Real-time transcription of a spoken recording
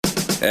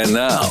And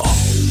now,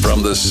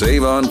 from the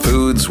Save On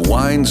Foods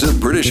Wines of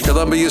British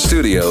Columbia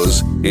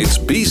studios, it's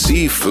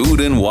BC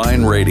Food and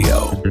Wine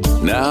Radio.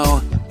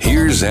 Now,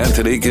 here's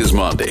Anthony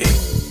Gismondi.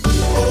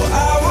 Oh,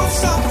 I want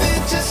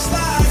something just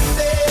like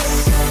this.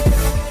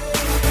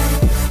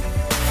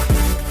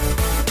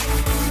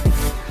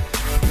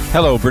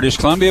 Hello, British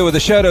Columbia, with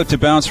a shout out to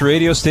Bounce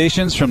radio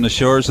stations from the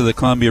shores of the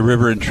Columbia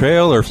River and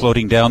Trail or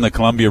floating down the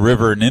Columbia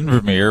River in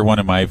Invermere, one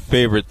of my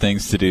favorite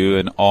things to do,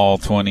 and all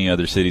 20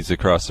 other cities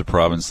across the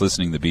province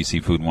listening to the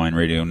BC Food and Wine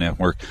Radio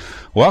Network.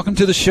 Welcome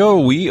to the show.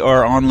 We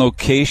are on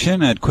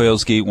location at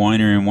Quails Gate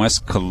Winery in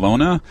West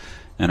Kelowna,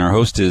 and our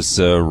host is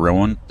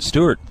Rowan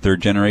Stewart,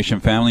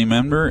 third-generation family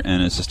member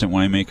and assistant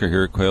winemaker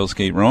here at Quails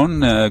Gate.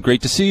 Rowan,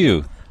 great to see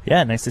you.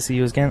 Yeah, nice to see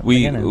you again.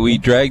 We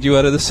dragged you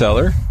out of the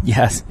cellar.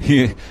 Yes.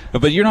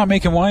 But you're not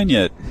making wine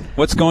yet.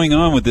 What's going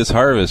on with this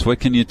harvest? What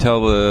can you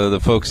tell the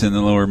folks in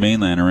the Lower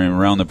Mainland or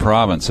around the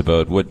province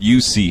about what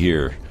you see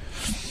here?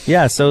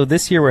 Yeah, so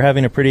this year we're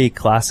having a pretty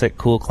classic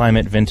cool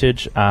climate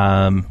vintage.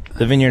 The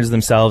vineyards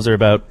themselves are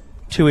about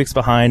 2 weeks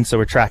behind, so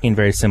we're tracking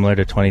very similar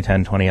to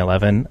 2010,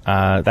 2011.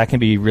 That can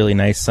be really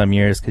nice some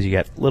years because you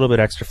get a little bit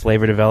extra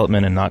flavor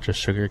development and not just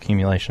sugar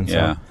accumulation.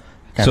 Yeah.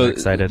 Kind of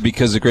excited.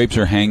 Because the grapes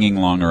are hanging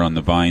longer on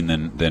the vine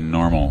than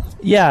normal.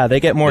 Yeah, they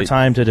get more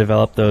time to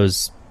develop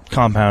those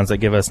compounds that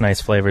give us nice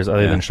flavors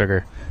other than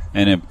sugar.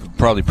 And it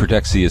probably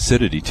protects the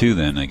acidity too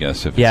then, I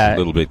guess, if it's a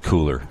little bit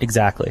cooler.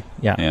 Exactly,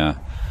 yeah.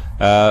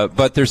 Yeah.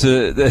 But there's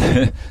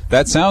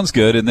that sounds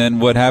good, and then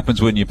what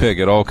happens when you pick?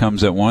 It all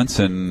comes at once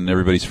and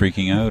everybody's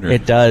freaking out? Or?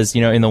 It does.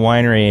 You know, in the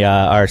winery,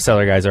 our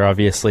cellar guys are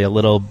obviously a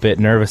little bit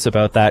nervous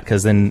about that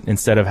because then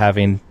instead of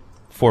having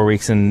 4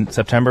 weeks in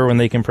September when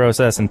they can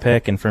process and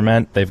pick and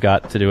ferment, they've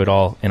got to do it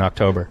all in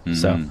October. Mm-hmm.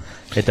 So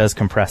it does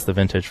compress the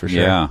vintage for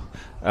sure. Yeah.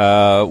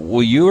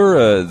 Well,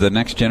 you're the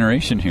next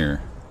generation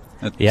here.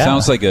 That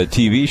sounds like a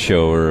TV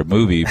show or a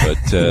movie, but...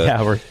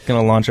 yeah, we're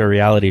going to launch a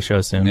reality show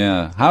soon.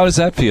 Yeah. How does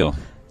that feel?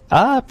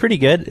 Pretty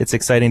good. It's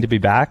exciting to be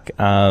back.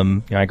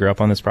 I grew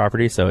up on this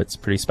property, so it's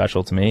pretty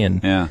special to me,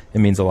 and it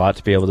means a lot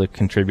to be able to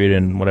contribute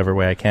in whatever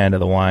way I can to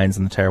the wines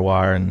and the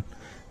terroir and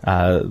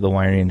the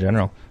winery in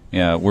general.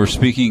 Yeah, we're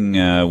speaking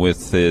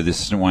with the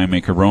assistant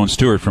winemaker, Rowan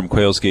Stewart from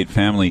Quails Gate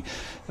Family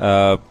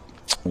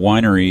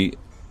Winery.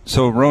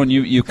 So, Rowan,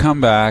 you come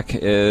back.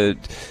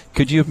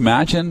 Could you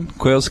imagine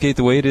Quails Gate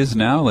the way it is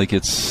now? Like,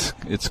 it's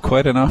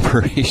quite an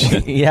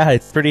operation. Yeah,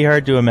 it's pretty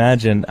hard to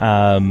imagine.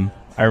 I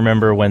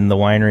remember when the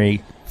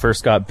winery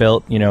first got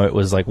built, you know, it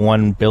was like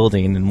one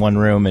building in one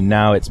room, and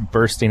now it's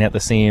bursting at the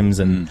seams,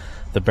 and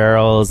the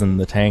barrels and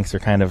the tanks are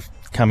kind of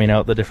coming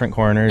out the different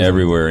corners.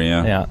 Everywhere,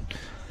 yeah.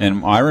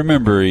 And I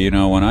remember, you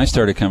know, when I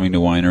started coming to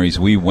wineries,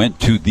 we went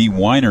to the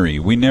winery.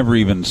 We never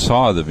even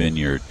saw the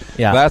vineyard.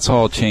 Yeah. That's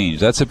all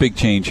changed. That's a big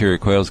change here at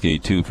Quails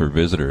Gate, too, for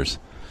visitors.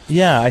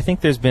 Yeah, I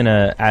think there's been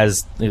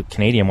as the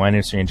Canadian wine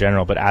industry in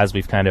general, but as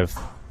we've kind of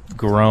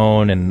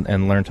grown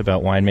and learned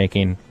about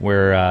winemaking,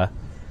 we're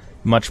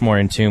much more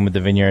in tune with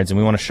the vineyards, and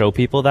we want to show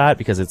people that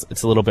because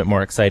it's a little bit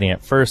more exciting.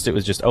 At first, it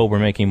was just, we're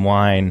making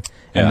wine,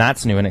 and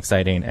that's new and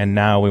exciting, and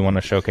now we want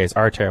to showcase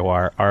our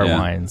terroir, our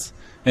wines.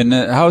 And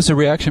how has the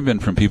reaction been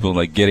from people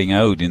like getting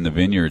out in the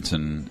vineyards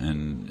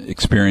and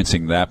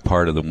experiencing that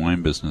part of the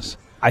wine business?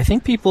 I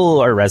think people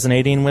are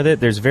resonating with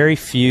it. There's very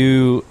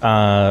few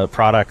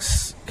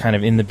products kind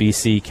of in the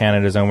BC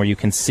Canada zone where you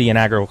can see an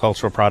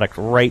agricultural product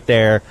right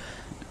there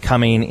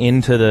coming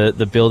into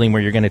the building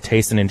where you're going to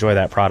taste and enjoy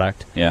that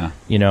product. Yeah.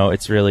 You know,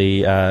 it's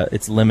really,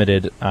 it's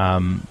limited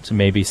to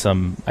maybe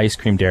some ice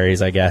cream dairies,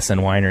 I guess,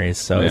 and wineries.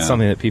 So it's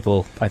something that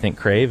people, I think,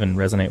 crave and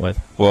resonate with.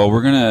 Well,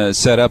 we're going to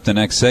set up the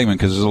next segment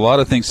because there's a lot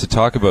of things to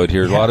talk about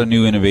here. A lot of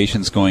new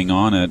innovations going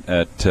on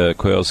at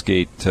Quails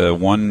Gate.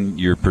 One,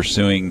 you're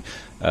pursuing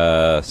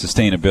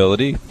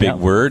sustainability. Big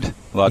word.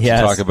 A lot to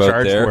talk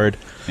about there. Word.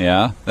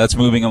 Yeah, that's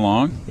moving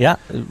along. Yeah,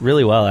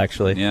 really well,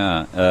 actually.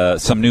 Yeah,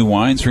 some new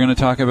wines we're going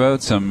to talk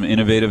about, some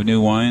innovative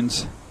new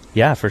wines.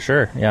 Yeah, for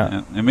sure,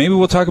 yeah. And maybe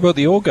we'll talk about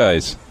the old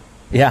guys.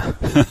 Yeah,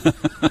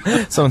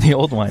 some of the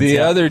old wines. The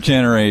other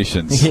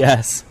generations.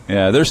 Yes.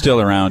 Yeah, they're still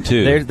around,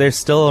 too. They're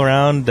still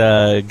around,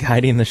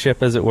 guiding the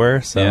ship, as it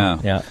were. So,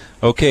 yeah.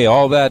 Okay,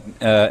 all that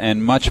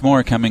and much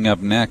more coming up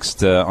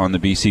next on the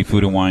BC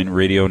Food and Wine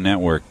Radio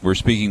Network. We're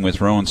speaking with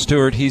Rowan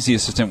Stewart. He's the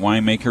assistant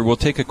winemaker. We'll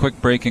take a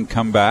quick break and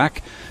come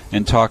back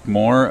and talk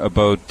more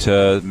about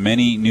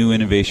many new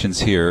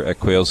innovations here at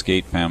Quails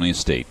Gate Family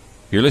Estate.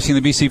 You're listening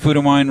to the BC Food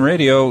and Wine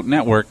Radio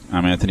Network.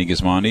 I'm Anthony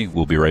Gismondi.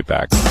 We'll be right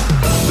back.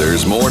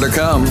 There's more to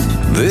come.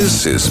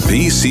 This is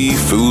BC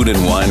Food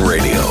and Wine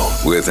Radio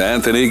with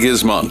Anthony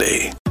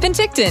Gismondi.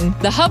 Penticton,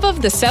 the hub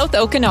of the South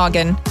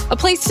Okanagan. A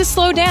place to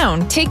slow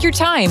down, take your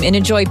time, and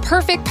enjoy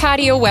perfect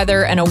patio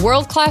weather and a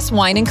world-class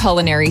wine and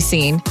culinary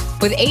scene.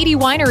 With 80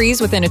 wineries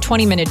within a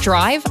 20-minute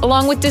drive,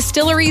 along with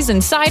distilleries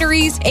and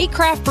cideries, 8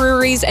 craft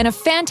breweries, and a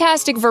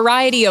fantastic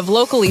variety of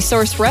locally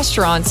sourced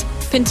restaurants,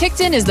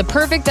 Penticton is the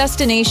perfect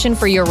destination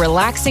for your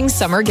relaxing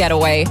summer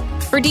getaway.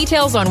 For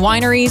details on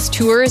wineries,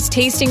 tours,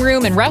 tasting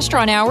room, and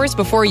restaurant hours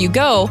before you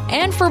go,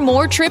 and for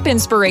more trip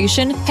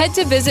inspiration, head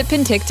to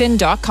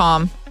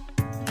visitpenticton.com.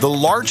 The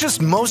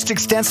largest, most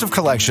extensive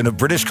collection of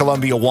British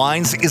Columbia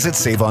wines is at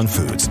Save-On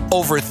Foods.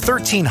 Over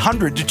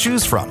 1,300 to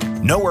choose from.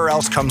 Nowhere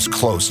else comes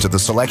close to the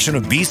selection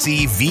of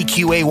BC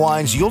VQA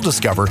wines you'll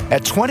discover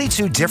at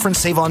 22 different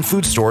Save-On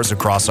Food stores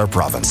across our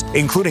province,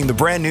 including the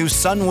brand new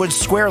Sunwood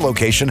Square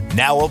location,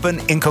 now open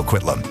in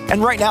Coquitlam.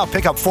 And right now,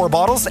 pick up 4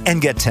 bottles and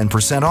get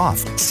 10% off.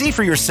 See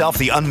for yourself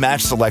the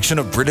unmatched selection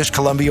of British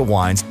Columbia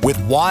wines with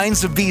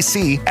Wines of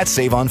BC at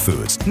Save-On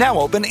Foods, now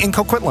open in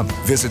Coquitlam.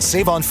 Visit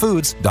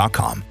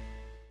saveonfoods.com.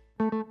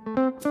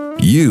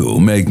 You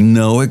make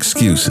no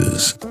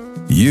excuses.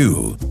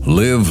 You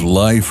live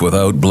life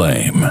without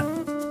blame.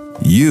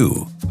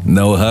 You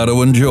know how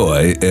to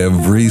enjoy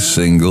every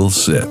single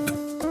sip.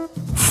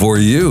 For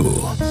you,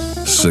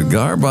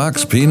 Cigar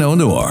Box Pinot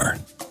Noir,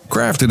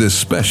 crafted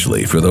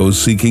especially for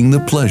those seeking the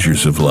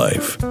pleasures of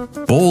life.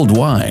 Bold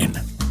wine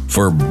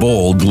for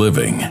bold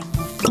living.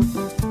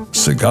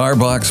 Cigar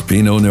Box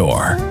Pinot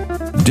Noir.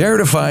 Dare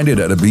to find it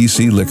at a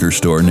BC liquor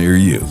store near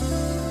you.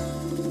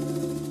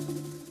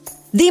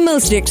 The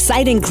most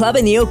exciting club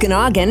in the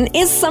Okanagan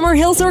is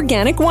Summerhills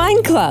Organic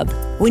Wine Club.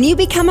 When you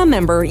become a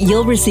member,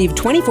 you'll receive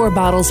 24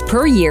 bottles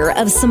per year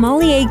of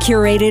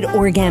sommelier-curated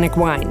organic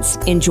wines.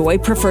 Enjoy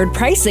preferred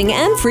pricing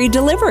and free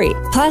delivery.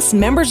 Plus,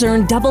 members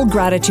earn double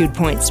gratitude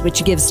points,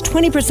 which gives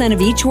 20%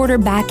 of each order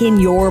back in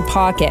your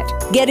pocket.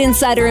 Get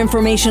insider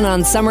information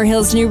on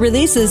Summerhill's new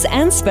releases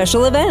and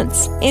special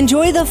events.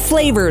 Enjoy the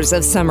flavors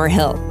of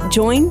Summerhill.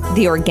 Join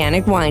the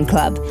Organic Wine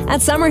Club at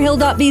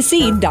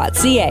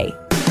summerhill.bc.ca.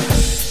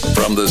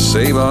 From the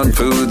Save-On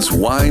Foods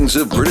Wines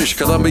of British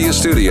Columbia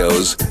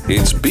studios,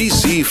 it's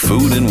BC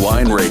Food and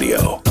Wine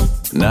Radio.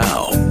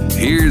 Now,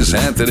 here's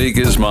Anthony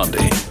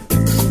Gismondi.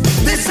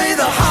 They say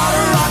the heart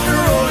of rock and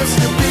roll is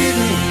still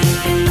beating,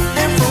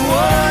 and for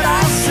what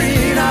I've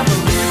seen, I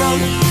believe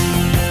I'm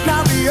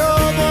now the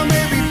other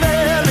may be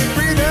barely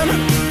breathing.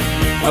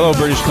 Hello,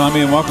 British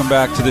Columbia, and welcome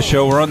back to the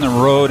show. We're on the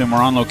road, and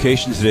we're on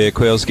location today at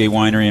Quails Gate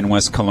Winery in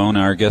West Kelowna.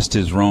 Our guest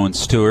is Rowan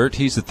Stewart.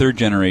 He's the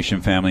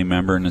third-generation family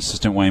member and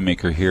assistant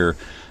winemaker here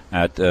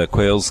at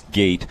Quails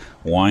Gate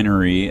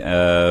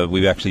Winery.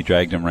 We've actually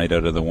dragged him right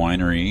out of the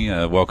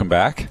winery. Welcome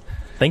back.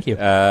 Thank you.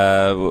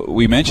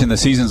 We mentioned the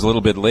season's a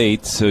little bit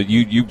late, so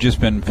you've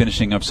just been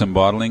finishing up some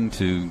bottling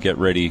to get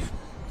ready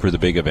for the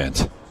big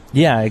event.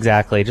 Yeah,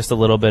 exactly. Just a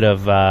little bit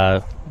of,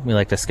 we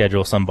like to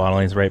schedule some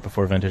bottlings right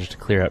before vintage to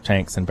clear up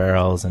tanks and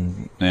barrels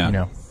and, you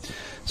know.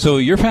 So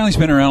your family's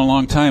been around a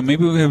long time.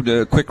 Maybe we have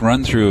a quick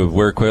run-through of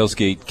where Quails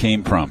Gate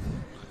came from.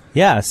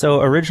 Yeah,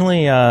 so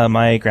originally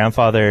my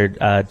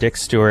grandfather, Dick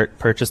Stewart,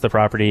 purchased the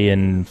property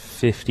in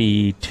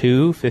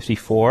 52,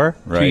 54,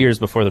 Right. 2 years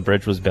before the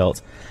bridge was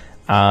built.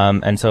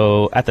 And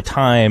so at the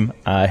time,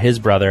 his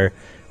brother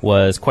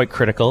was quite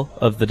critical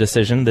of the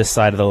decision. This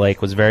side of the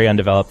lake was very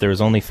undeveloped. There was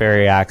only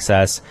ferry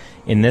access.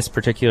 In this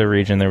particular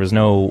region, there was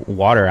no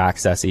water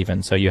access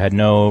even. So you had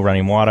no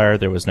running water.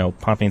 There was no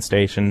pumping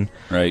station.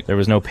 Right. There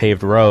was no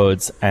paved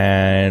roads.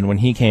 And when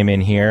he came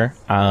in here,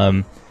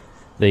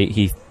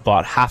 he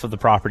bought half of the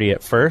property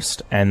at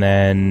first and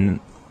then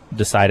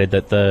decided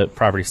that the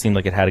property seemed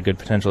like it had a good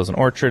potential as an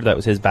orchard. That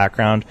was his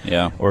background.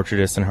 Yeah.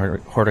 Orchardist and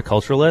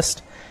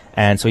horticulturalist.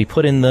 And so he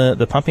put in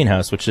the pumping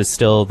house, which is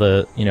still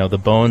the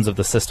bones of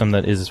the system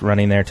that is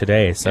running there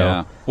today. So,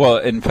 yeah. Well,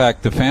 in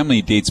fact, the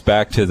family dates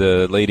back to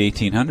the late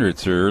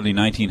 1800s or early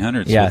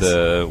 1900s, Yes.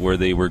 where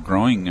they were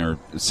growing or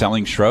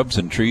selling shrubs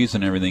and trees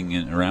and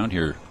everything around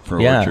here for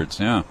orchards.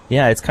 Yeah.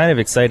 Yeah, it's kind of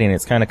exciting.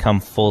 It's kind of come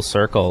full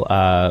circle.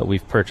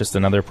 We've purchased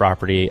another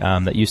property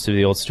that used to be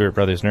the old Stewart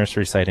Brothers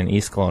nursery site in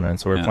East Kelowna, and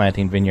so we're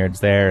planting vineyards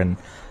there. And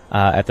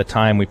at the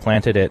time we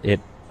planted it, it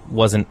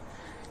wasn't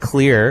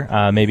clear.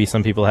 Maybe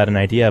some people had an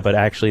idea, but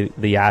actually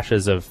the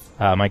ashes of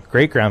my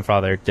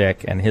great-grandfather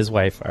Dick and his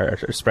wife are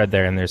spread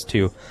there, and there's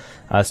 2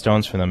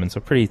 stones for them, and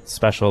so pretty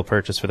special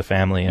purchase for the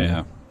family. And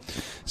Yeah.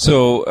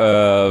 So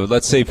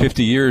let's say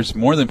 50 years,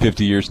 more than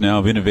 50 years now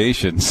of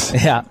innovations.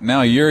 Yeah.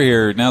 Now you're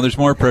here. Now there's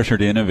more pressure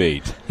to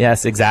innovate.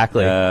 Yes,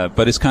 exactly.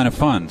 But it's kind of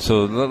fun.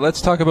 So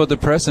let's talk about the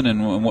present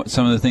and what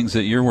some of the things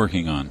that you're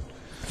working on.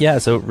 Yeah,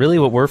 so really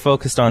what we're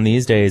focused on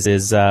these days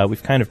is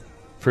we've kind of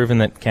proven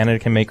that Canada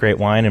can make great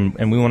wine,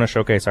 and we want to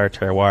showcase our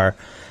terroir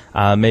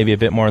maybe a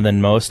bit more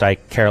than most. I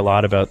care a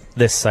lot about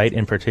this site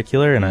in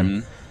particular, and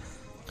I'm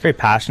very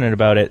passionate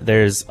about it.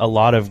 There's a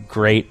lot of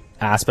great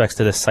aspects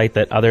to this site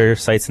that other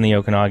sites in the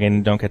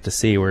Okanagan don't get to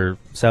see. We're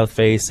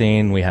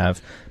south-facing. We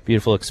have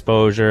beautiful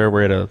exposure.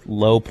 We're at a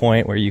low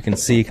point where you can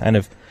see kind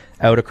of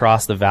out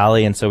across the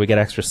valley, and so we get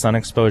extra sun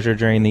exposure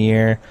during the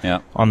year.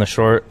 Yeah. On the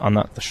shores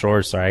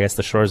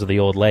of the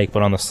old lake,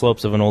 but on the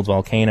slopes of an old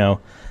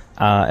volcano.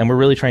 And we're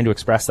really trying to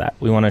express that.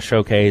 We want to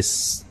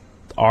showcase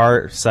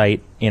our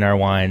site in our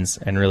wines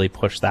and really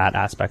push that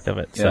aspect of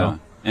it. Yeah. So.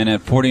 And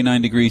at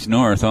 49 degrees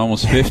north,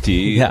 almost 50,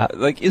 Yeah.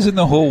 like, isn't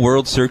the whole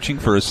world searching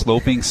for a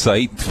sloping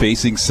site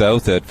facing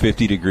south at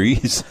 50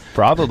 degrees?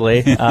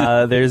 Probably.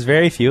 There's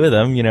very few of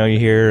them. You know, you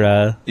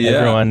hear Yeah.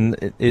 everyone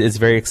is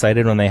very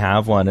excited when they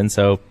have one. And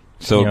so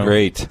So you know,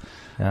 great.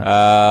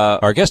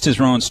 Our guest is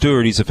Rowan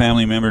Stewart. He's a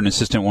family member and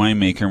assistant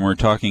winemaker, and we're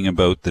talking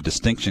about the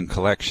Distinction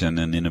Collection,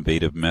 an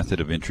innovative method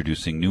of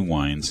introducing new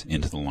wines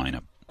into the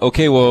lineup.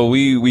 Okay, well,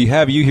 we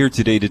have you here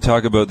today to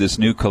talk about this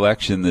new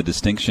collection, the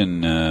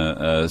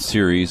Distinction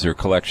series or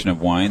collection of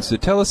wines. So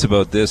tell us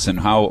about this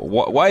and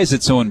why is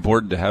it so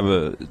important to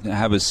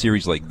have a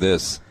series like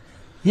this?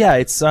 Yeah,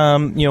 it's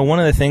one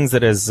of the things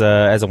that as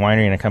a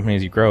winery and a company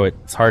as you grow,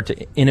 it's hard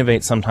to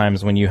innovate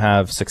sometimes when you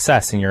have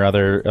success in your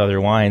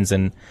other wines.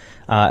 And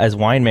as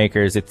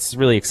winemakers, it's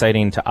really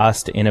exciting to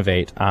us to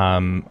innovate.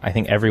 I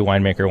think every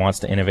winemaker wants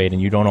to innovate,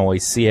 and you don't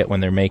always see it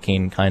when they're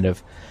making kind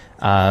of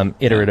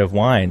iterative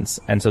wines.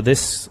 And so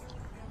this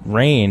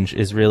range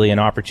is really an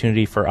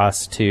opportunity for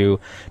us to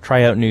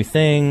try out new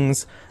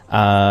things,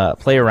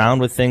 play around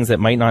with things that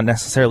might not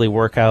necessarily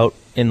work out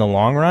in the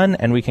long run,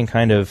 and we can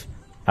kind of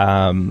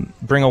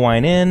bring a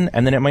wine in,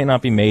 and then it might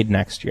not be made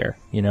next year.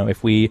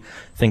 If we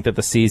think that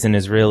the season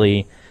is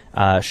really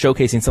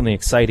showcasing something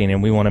exciting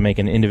and we want to make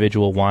an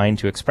individual wine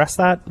to express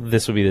that,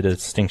 this would be the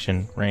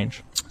Distinction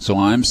range. So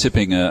I'm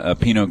sipping a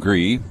Pinot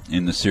Gris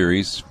in the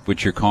series,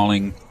 which you're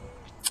calling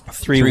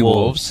Three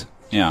Wolves.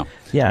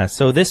 Yeah.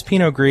 So this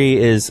Pinot Gris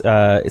is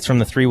it's from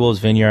the Three Wolves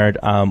vineyard.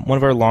 One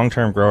of our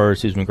long-term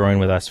growers who's been growing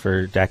with us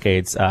for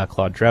decades,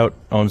 Claude Drought,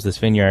 owns this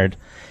vineyard,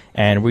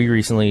 and we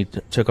recently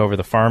took over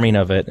the farming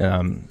of it.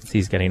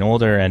 He's getting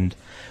older, and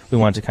we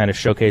wanted to kind of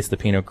showcase the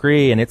Pinot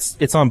Gris, and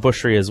it's on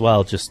Boucherie as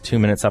well, just 2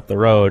 minutes up the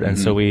road. And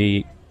so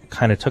we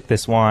kind of took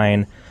this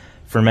wine,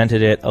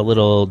 fermented it a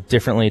little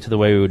differently to the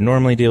way we would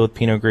normally deal with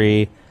Pinot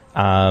Gris,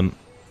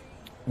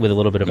 with a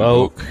little bit of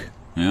oak.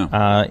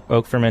 Yeah.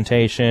 Oak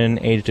fermentation,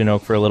 aged in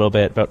oak for a little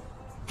bit, about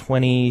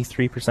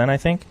 23%, I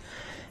think.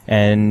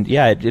 And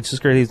yeah, it's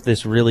just got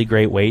this really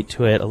great weight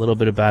to it, a little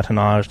bit of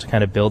batonnage to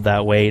kind of build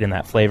that weight and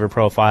that flavor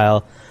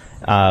profile.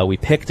 We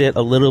picked it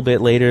a little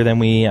bit later than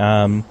we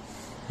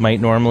might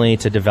normally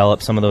to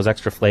develop some of those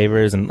extra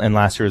flavors, and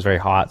last year was very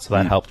hot, so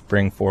that helped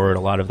bring forward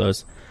a lot of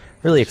those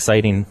really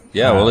exciting.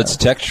 Yeah, well, it's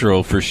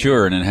textural for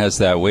sure, and it has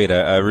that weight.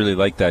 I really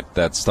like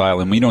that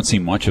style, and we don't see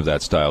much of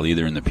that style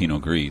either in the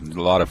Pinot Gris.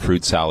 A lot of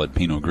fruit salad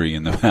Pinot Gris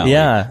in the valley.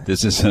 Yeah.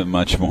 This is a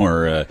much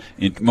more, a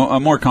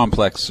more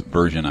complex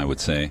version, I would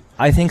say.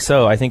 I think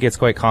so. I think it's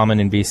quite common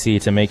in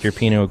BC to make your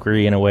Pinot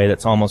Gris in a way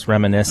that's almost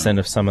reminiscent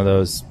of some of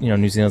those,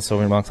 New Zealand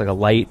Sauvignon Blancs, like a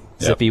light,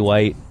 zippy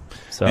white.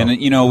 So. And,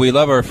 we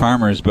love our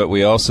farmers, but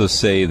we also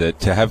say that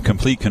to have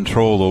complete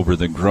control over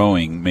the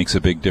growing makes a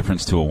big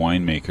difference to a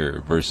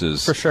winemaker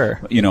versus, for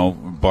sure,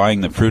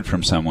 buying the fruit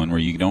from someone where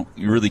you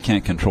really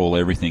can't control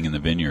everything in the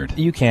vineyard.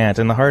 You can't.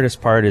 And the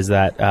hardest part is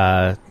that,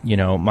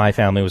 my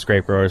family was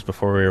grape growers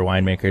before we were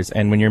winemakers.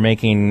 And when you're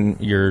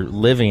making your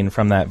living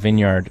from that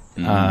vineyard,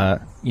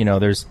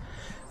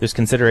 there's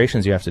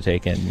considerations you have to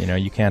take in.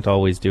 You can't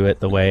always do it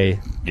the way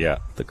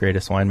the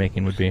greatest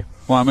winemaking would be.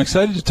 Well, I'm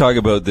excited to talk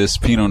about this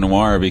Pinot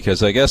Noir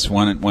because I guess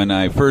when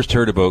I first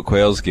heard about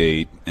Quail's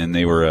Gate and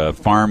they were a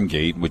farm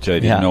gate, which I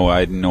didn't know.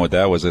 I didn't know what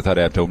that was. I thought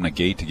I had to open a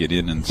gate to get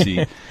in and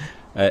see.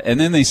 And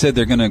then they said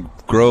they're going to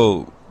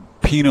grow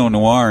Pinot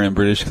Noir in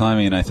British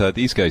Columbia, and I thought,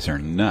 these guys are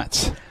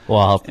nuts.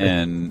 Well,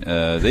 and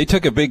they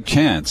took a big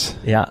chance.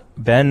 Yeah,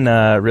 Ben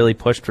really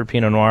pushed for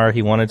Pinot Noir.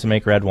 He wanted to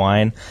make red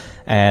wine,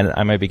 and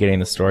I might be getting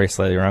the story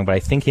slightly wrong, but I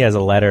think he has a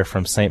letter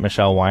from Saint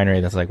Michel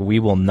Winery that's like, we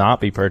will not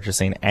be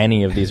purchasing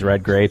any of these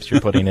red grapes you're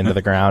putting into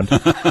the ground.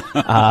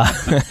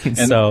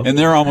 And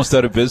they're almost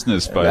out of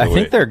business, by the way. I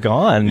think they're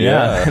gone,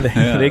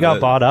 they got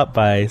bought up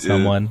by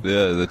someone.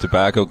 The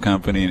tobacco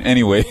company.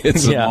 Anyway,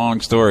 it's a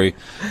long story.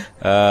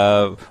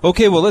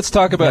 Okay, well, let's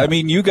talk about,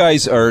 you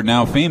guys are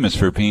now famous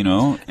for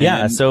Pinot.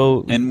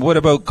 And what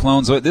about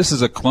clones? This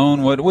is a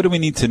clone. What do we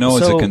need to know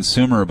as a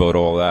consumer about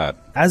all that?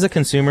 As a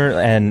consumer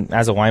and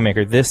as a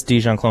winemaker, this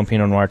Dijon Clone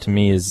Pinot Noir to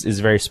me is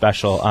very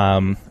special.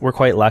 We're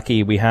quite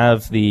lucky. We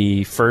have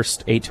the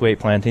first 828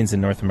 plantings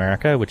in North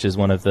America, which is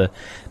one of the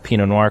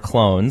Pinot Noir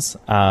clones.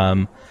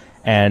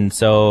 And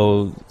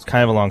so it's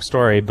kind of a long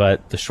story,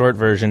 but the short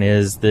version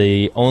is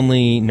the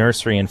only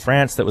nursery in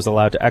France that was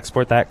allowed to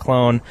export that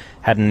clone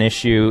had an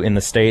issue in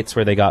the States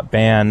where they got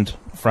banned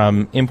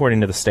from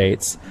importing to the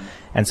States.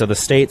 And so the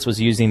States was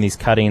using these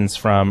cuttings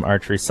from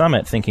Archery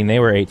Summit thinking they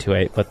were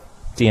 828, but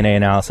DNA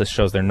analysis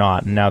shows they're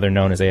not, and now they're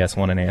known as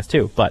AS1 and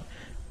AS2. But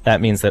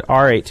that means that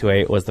our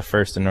 828 was the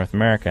first in North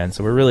America, and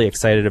so we're really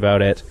excited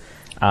about it.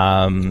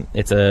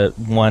 It's a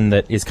one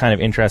that is kind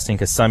of interesting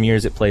because some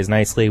years it plays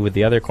nicely with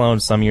the other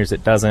clones, some years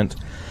it doesn't.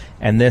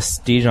 And this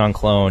Dijon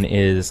clone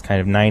is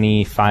kind of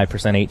 95%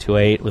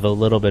 828 with a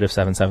little bit of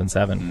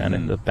 777,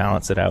 and to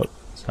balance it out.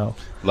 So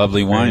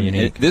lovely wine.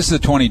 This is a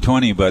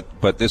 2020,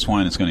 but this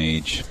wine is going to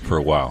age for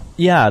a while.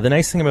 Yeah, the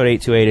nice thing about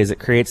 828 is it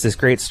creates this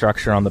great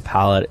structure on the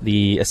palate.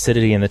 The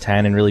acidity and the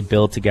tannin really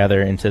build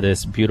together into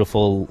this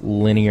beautiful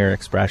linear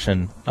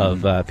expression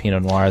of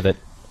Pinot Noir that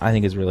I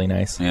think is really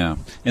nice. Yeah,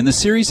 and the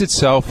series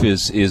itself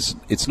is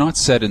it's not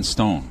set in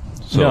stone.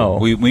 So no.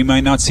 we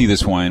might not see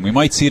this wine. We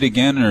might see it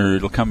again, or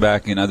it'll come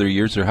back in other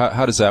years. Or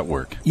how does that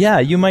work? Yeah,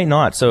 you might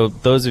not. So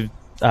those of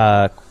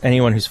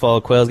anyone who's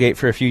followed Quailsgate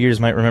for a few years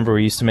might remember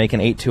we used to make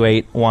an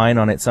 828 wine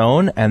on its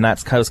own, and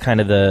was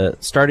kind of the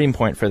starting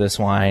point for this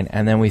wine.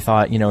 And then we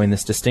thought, in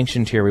this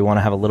distinction tier, we want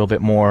to have a little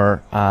bit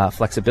more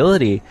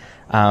flexibility.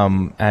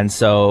 And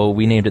so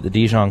we named it the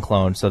Dijon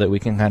clone so that we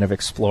can kind of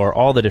explore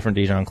all the different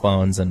Dijon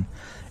clones. And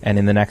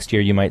in the next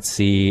year, you might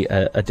see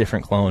a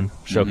different clone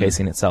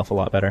showcasing itself a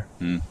lot better.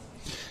 Mm.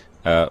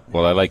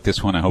 Well, I like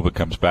this one. I hope it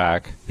comes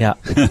back. Yeah.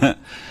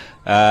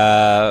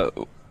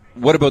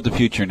 What about the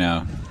future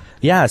now?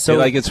 Yeah, so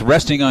it's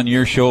resting on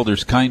your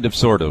shoulders, kind of,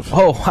 sort of.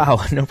 Oh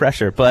wow, no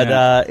pressure.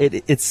 But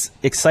it's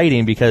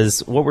exciting because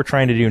what we're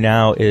trying to do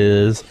now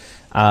is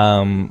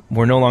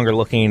we're no longer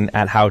looking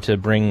at how to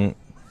bring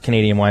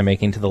Canadian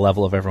winemaking to the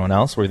level of everyone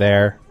else. We're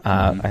there.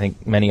 I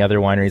think many other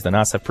wineries than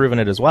us have proven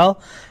it as well.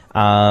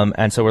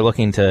 And so we're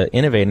looking to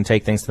innovate and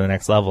take things to the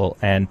next level.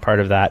 And part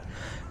of that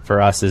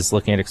for us is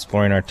looking at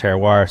exploring our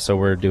terroir. So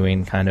we're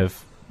doing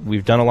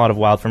we've done a lot of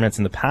wild ferments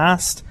in the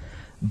past.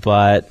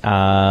 But,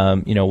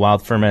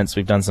 wild ferments,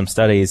 we've done some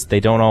studies, they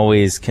don't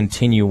always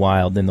continue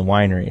wild in the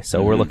winery.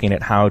 So we're looking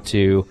at how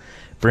to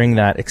bring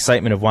that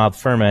excitement of wild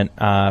ferment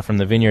from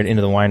the vineyard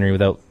into the winery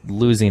without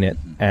losing it.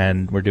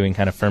 And we're doing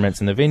kind of ferments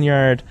in the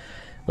vineyard,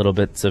 little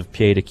bits of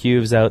pied de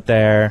cuves out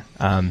there.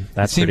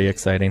 That's pretty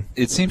exciting.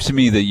 It seems to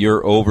me that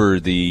you're over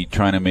the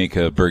trying to make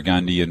a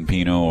Burgundian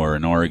Pinot or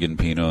an Oregon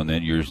Pinot, and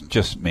that you're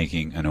just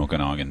making an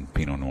Okanagan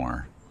Pinot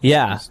Noir.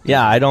 Yeah,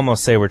 I'd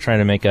almost say we're trying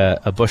to make a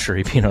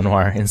Boucherie Pinot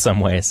Noir in some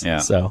ways. Yeah.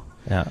 So,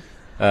 yeah.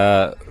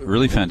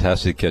 Really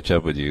fantastic to catch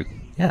up with you.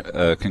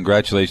 Yeah.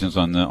 Congratulations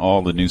on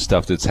all the new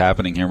stuff that's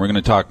happening here. We're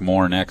going to talk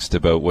more next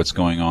about what's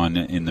going on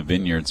in the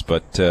vineyards,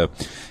 but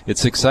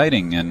it's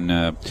exciting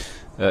and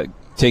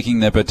taking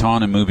the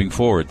baton and moving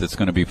forward. That's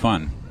going to be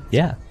fun.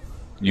 Yeah.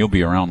 You'll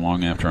be around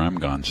long after I'm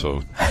gone,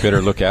 so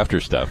better look after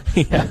stuff.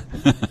 Yeah.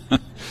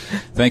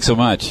 Thanks so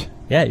much.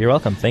 Yeah, you're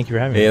welcome. Thank you for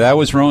having me. Hey, that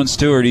was Rowan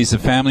Stewart. He's a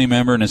family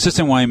member and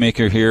assistant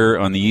winemaker here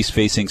on the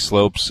east-facing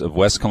slopes of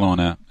West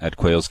Kelowna at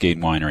Quailsgate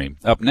Winery.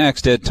 Up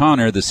next, Ed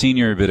Tonner, the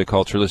senior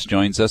viticulturalist,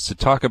 joins us to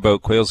talk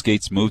about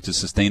Quailsgate's move to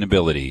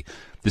sustainability.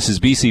 This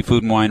is BC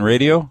Food and Wine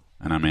Radio,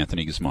 and I'm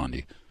Anthony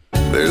Gismondi.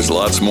 There's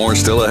lots more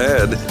still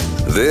ahead.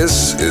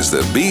 This is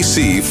the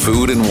BC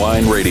Food and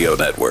Wine Radio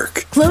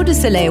Network. Clos du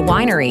Soleil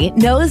Winery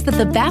knows that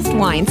the best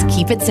wines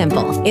keep it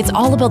simple. It's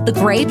all about the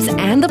grapes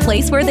and the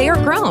place where they are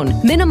grown.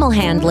 Minimal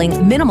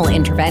handling, minimal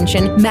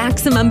intervention,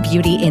 maximum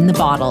beauty in the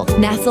bottle.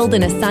 Nestled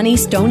in a sunny,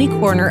 stony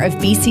corner of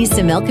BC's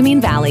Similkameen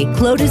Valley,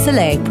 Clos du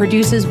Soleil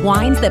produces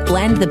wines that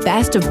blend the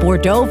best of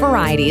Bordeaux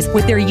varieties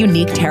with their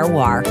unique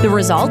terroir. The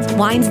result?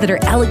 Wines that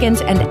are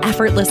elegant and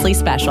effortlessly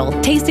special.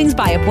 Tastings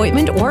by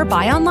appointment or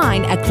buy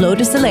online at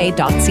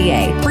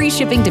closdusoleil.ca. Free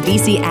shipping to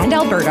BC and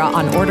Alberta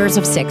on orders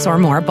of 6 or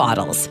more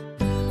bottles.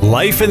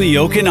 Life in the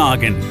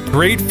Okanagan.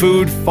 Great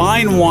food,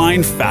 fine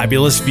wine,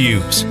 fabulous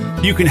views.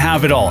 You can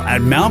have it all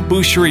at Mount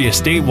Boucherie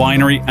Estate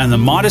Winery and the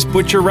Modest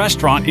Butcher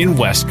Restaurant in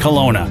West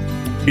Kelowna.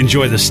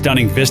 Enjoy the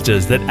stunning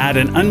vistas that add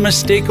an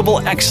unmistakable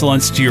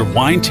excellence to your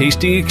wine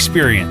tasting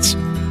experience.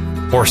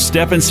 Or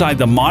step inside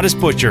the Modest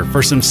Butcher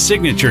for some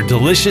signature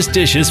delicious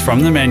dishes from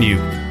the menu.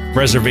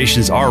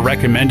 Reservations are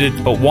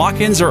recommended, but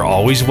walk-ins are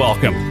always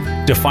welcome.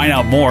 To find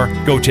out more,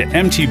 go to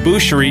MT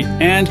Boucherie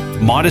and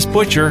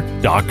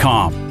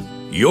modestbutcher.com.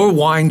 Your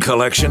wine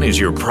collection is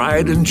your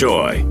pride and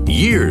joy.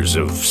 Years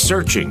of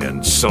searching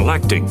and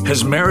selecting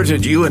has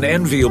merited you an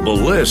enviable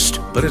list,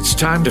 but it's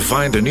time to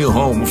find a new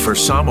home for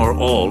some or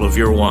all of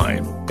your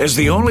wine. As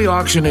the only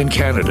auction in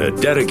Canada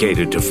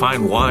dedicated to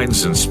fine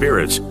wines and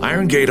spirits,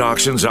 Iron Gate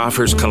Auctions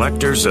offers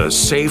collectors a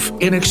safe,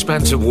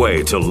 inexpensive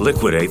way to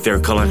liquidate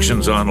their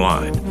collections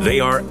online. They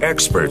are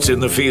experts in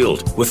the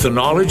field with the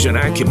knowledge and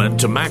acumen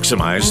to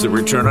maximize the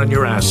return on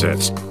your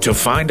assets. To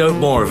find out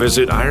more,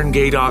 visit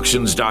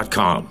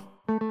irongateauctions.com.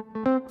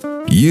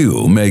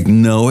 You make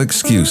no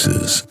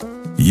excuses.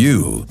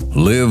 You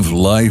live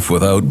life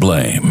without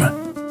blame.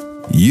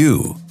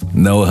 You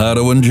know how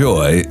to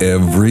enjoy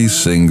every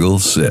single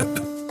sip.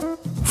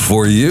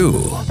 For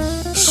you,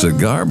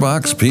 Cigar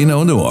Box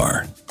Pinot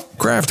Noir,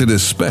 crafted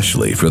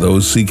especially for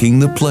those seeking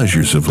the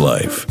pleasures of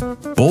life.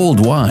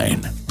 Bold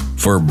wine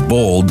for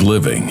bold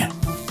living.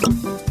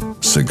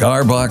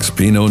 Cigar Box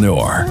Pinot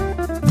Noir.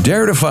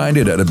 Dare to find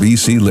it at a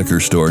BC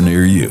liquor store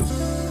near you.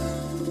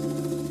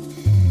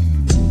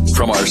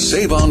 From our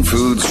Save-On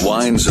Foods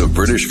Wines of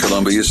British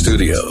Columbia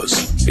studios,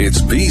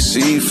 it's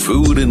BC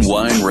Food and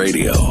Wine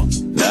Radio.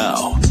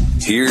 Now,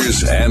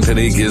 here's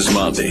Anthony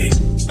Gismondi.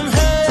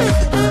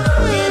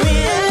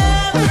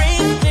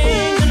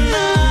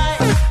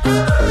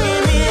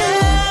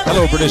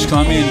 Hello, British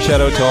Columbia, and shout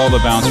out to all the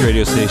Bounce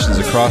radio stations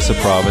across the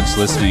province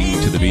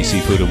listening to the BC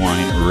Food and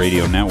Wine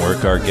Radio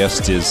Network. Our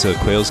guest is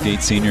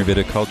Quailsgate Senior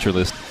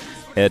Viticulturalist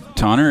Ed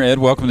Tonner. Ed,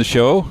 welcome to the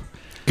show.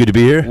 good to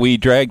be here. We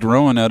dragged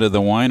Rowan out of the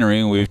winery,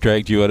 and we've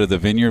dragged you out of the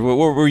vineyard. What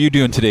were you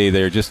doing today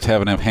there? Just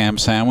having a ham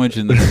sandwich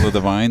in the middle of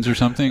the vines or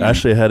something?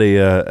 Actually, I had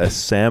a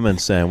salmon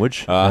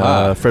sandwich,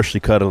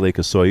 freshly caught at Lake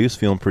of Soyuz,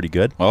 feeling pretty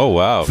good. Oh,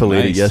 wow.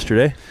 Filleted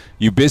yesterday.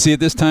 You busy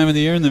at this time of the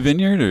year in the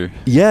vineyard? Or?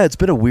 Yeah, it's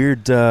been a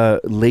weird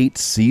late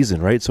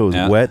season, right? So it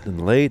was wet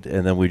and late,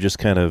 and then we just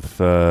kind of,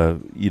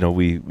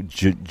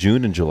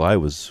 June and July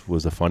was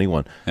a funny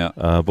one. Yeah.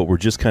 But we're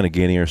just kind of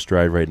gaining our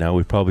stride right now.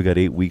 We've probably got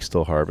 8 weeks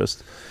till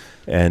harvest.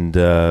 And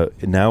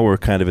now we're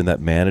kind of in that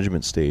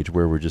management stage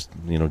where we're just,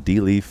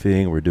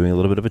 de-leafing, we're doing a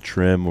little bit of a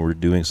trim, we're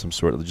doing some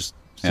sort of just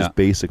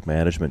basic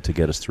management to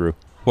get us through.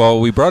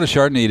 Well, we brought a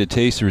Chardonnay to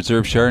taste, a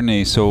reserve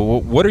Chardonnay. So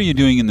what are you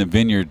doing in the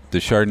vineyard, the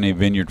Chardonnay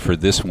vineyard for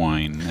this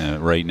wine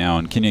right now?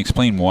 And can you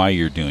explain why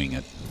you're doing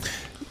it?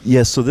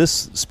 Yes, so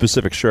this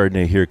specific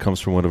Chardonnay here comes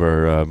from one of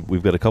our,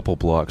 we've got a couple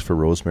blocks for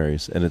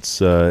Rosemary's, and it's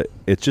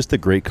just a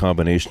great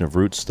combination of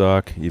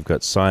rootstock. You've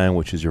got Scion,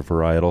 which is your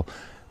varietal,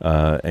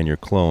 and your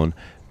clone,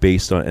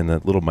 based on in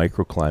that little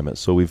microclimate.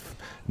 So we've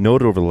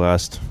noted over the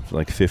last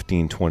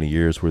 15, 20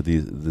 years where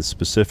the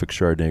specific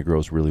Chardonnay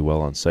grows really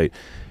well on site.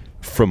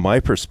 From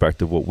my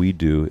perspective, what we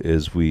do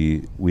is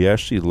we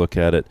actually look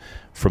at it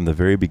from the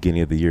very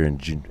beginning of the year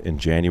in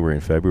January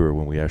and February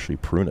when we actually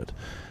prune it.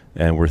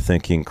 And we're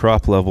thinking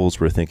crop levels,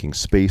 we're thinking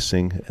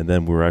spacing, and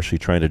then we're actually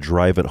trying to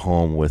drive it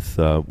home with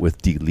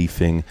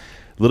de-leafing, a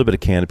little bit of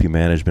canopy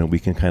management. We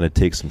can kind of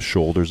take some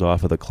shoulders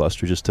off of the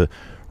cluster just to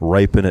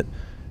ripen it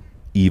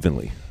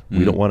evenly.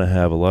 We don't want to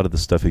have a lot of the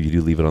stuff, if you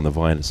do leave it on the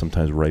vine, it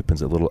sometimes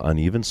ripens a little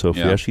uneven. So if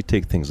we actually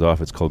take things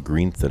off, it's called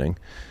green thinning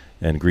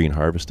and green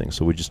harvesting.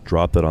 So we just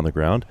drop that on the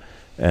ground,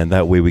 and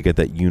that way we get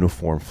that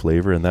uniform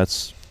flavor, and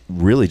that's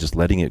really just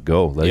letting it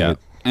go.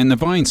 And the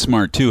vine's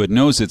smart, too. It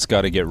knows it's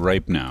got to get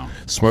ripe now.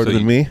 Smarter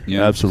than me?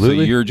 Yeah, absolutely.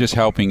 So you're just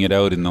helping it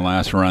out in the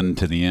last run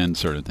to the end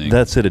sort of thing.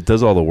 That's it. It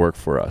does all the work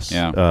for us.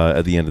 Yeah.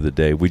 At the end of the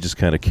day. We just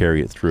kind of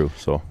carry it through.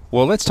 So.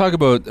 Well, let's talk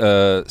about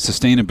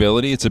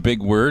sustainability. It's a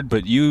big word,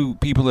 but you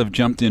people have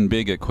jumped in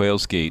big at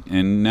Quails Gate,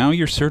 and now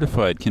you're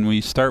certified. Can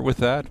we start with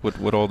that,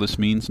 what all this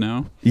means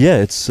now? Yeah,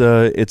 it's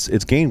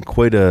gained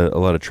quite a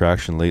lot of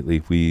traction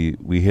lately.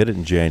 We hit it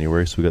in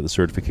January, so we got the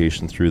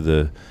certification through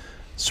the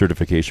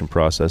certification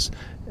process,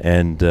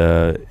 and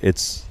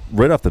it's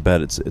right off the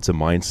bat it's a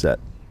mindset,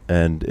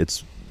 and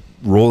it's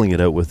rolling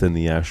it out within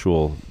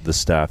the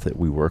staff that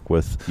we work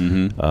with.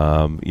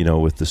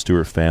 With the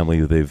Stewart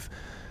family,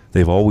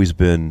 they've always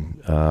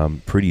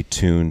been pretty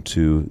tuned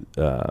to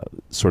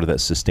sort of that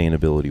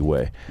sustainability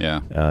way.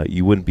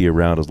 You wouldn't be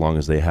around as long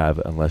as they have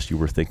unless you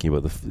were thinking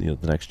about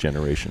the next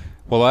generation.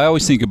 Well, I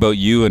always think about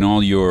you and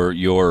all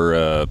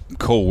your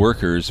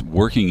co-workers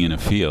working in a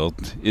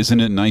field. Isn't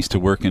it nice to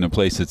work in a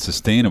place that's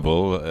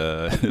sustainable,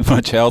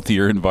 much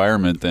healthier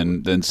environment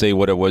than say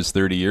what it was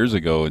 30 years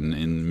ago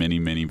in many,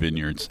 many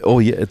vineyards? Oh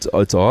yeah,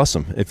 it's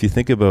awesome. If you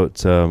think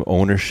about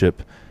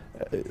ownership,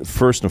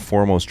 first and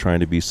foremost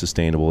trying to be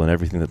sustainable in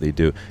everything that they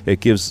do, it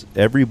gives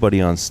everybody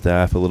on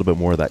staff a little bit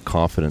more of that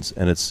confidence,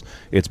 and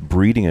it's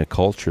breeding a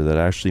culture that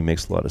actually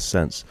makes a lot of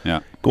sense.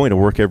 Going to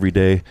work every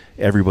day,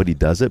 everybody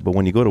does it, but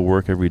when you go to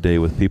work every day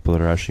with people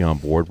that are actually on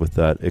board with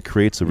that, it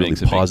creates a really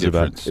positive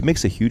it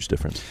makes a huge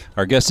difference.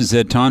 Our guest is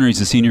Ed Tonner.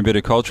 He's a senior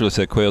viticulturalist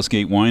at Quails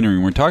Gate Winery,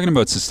 and we're talking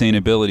about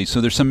sustainability.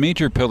 So there's some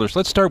major pillars.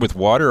 Let's start with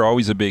water,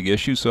 always a big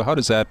issue. So how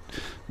does that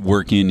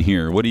work in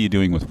here? What are you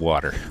doing with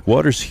water?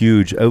 Water's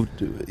huge.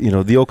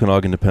 The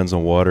Okanagan depends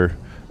on water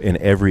in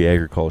every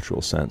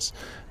agricultural sense.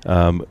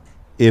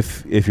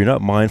 If you're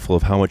not mindful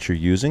of how much you're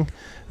using,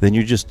 then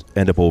you just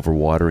end up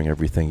overwatering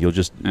everything. You'll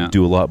just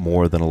do a lot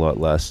more than a lot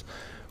less.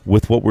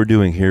 With what we're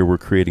doing here, we're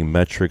creating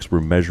metrics.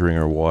 We're measuring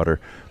our water.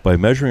 By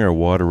measuring our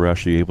water, we're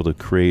actually able to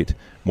create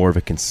more of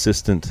a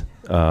consistent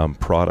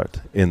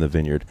product in the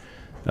vineyard.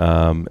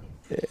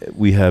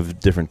 We have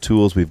different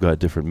tools. We've got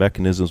different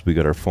mechanisms. We've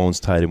got our phones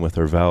tied in with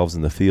our valves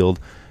in the field,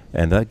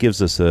 and that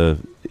gives us an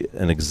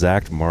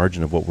exact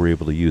margin of what we're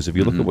able to use. If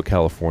you look at what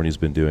California's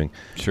been doing,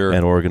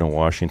 and Oregon and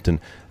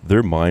Washington,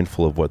 they're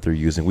mindful of what they're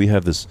using. We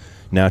have this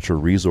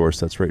natural resource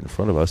that's right in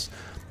front of us,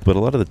 but a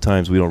lot of the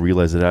times we don't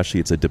realize that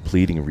actually it's a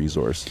depleting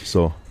resource.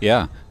 So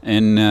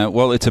and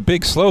it's a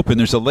big slope, and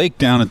there's a lake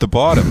down at the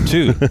bottom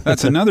too.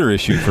 That's another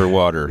issue for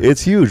water.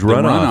 It's huge.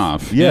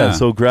 Runoff. Yeah,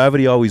 so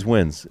gravity always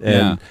wins,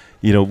 and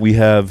we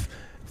have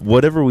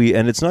whatever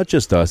and it's not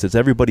just us, it's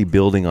everybody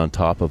building on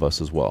top of us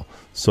as well.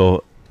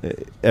 So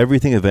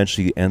everything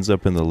eventually ends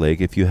up in the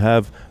lake. If you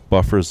have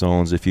buffer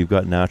zones, if you've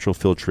got natural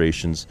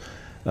filtrations,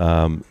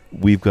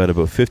 we've got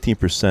about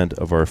 15%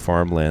 of our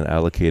farmland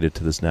allocated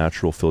to this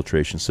natural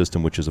filtration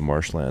system, which is a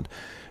marshland.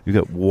 We've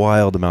got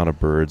wild amount of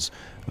birds.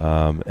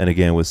 And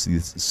again, with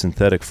these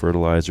synthetic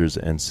fertilizers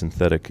and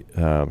synthetic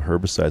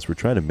herbicides, we're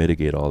trying to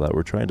mitigate all that.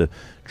 We're trying to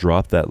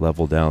drop that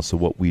level down. So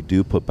what we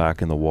do put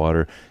back in the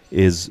water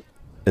is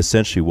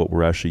essentially what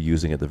we're actually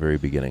using at the very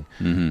beginning.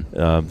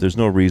 There's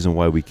no reason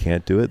why we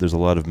can't do it. There's a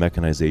lot of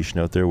mechanization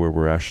out there where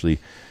we're actually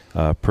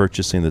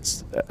purchasing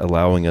that's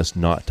allowing us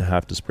not to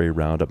have to spray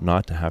Roundup,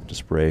 not to have to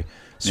spray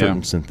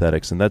certain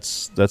synthetics, and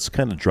that's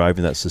kind of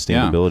driving that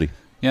sustainability.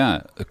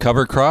 Yeah,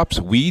 cover crops,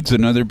 weeds,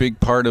 another big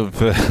part of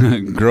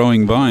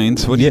growing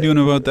vines. What are you doing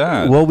about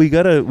that? Well, we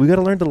gotta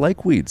learn to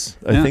like weeds.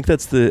 I Yeah. think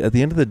at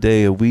the end of the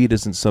day, a weed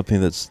isn't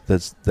something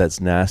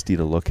that's nasty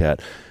to look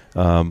at.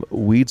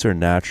 Weeds are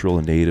natural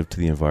and native to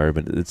the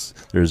environment.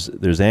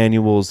 There's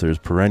annuals, there's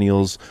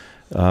perennials.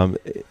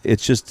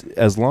 It's just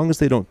as long as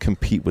they don't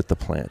compete with the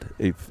plant.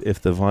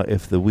 If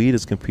the weed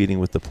is competing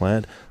with the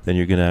plant, then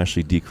you're going to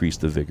actually decrease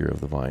the vigor of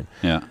the vine.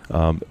 Yeah.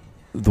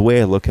 The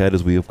way I look at it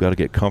is we've got to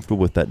get comfortable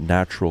with that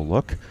natural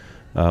look.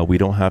 We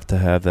don't have to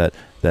have that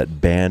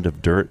band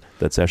of dirt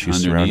that's actually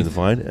surrounding the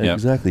vine. Yep.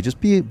 Exactly.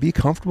 Just be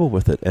comfortable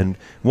with it. And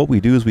what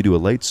we do is we do a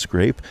light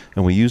scrape,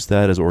 and we use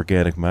that as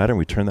organic matter, and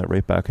we turn that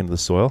right back into the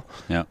soil.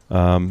 Yeah.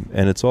 And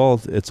it's all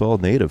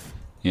native.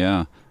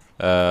 Yeah.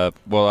 Do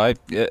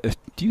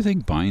you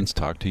think vines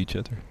talk to each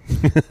other?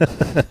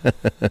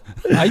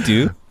 I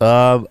do.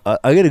 I'm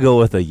going to go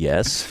with a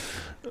yes.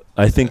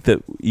 I think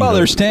that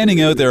they're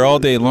standing out there all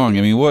day long.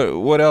 I mean,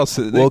 what else?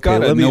 They've got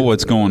to know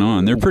what's going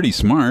on. They're pretty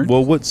smart.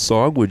 Well, what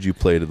song would you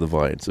play to the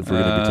vines if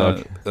we're going to be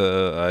talking?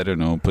 I don't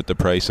know. Put the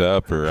price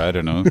up, or I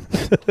don't know.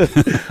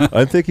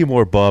 I'm thinking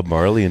more Bob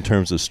Marley in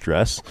terms of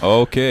stress.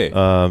 Okay.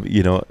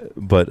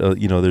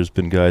 There's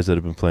been guys that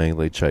have been playing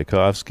like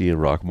Tchaikovsky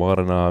and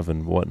Rachmaninoff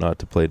and whatnot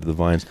to play to the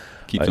vines.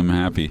 Keep them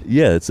happy.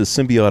 Yeah, it's a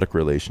symbiotic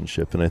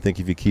relationship, and I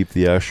think if you keep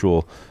the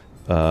actual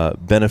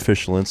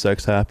beneficial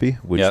insects happy,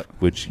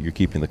 which you're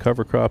keeping the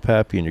cover crop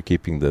happy, and you're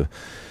keeping the,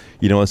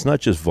 it's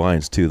not just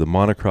vines too. The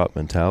monocrop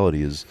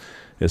mentality is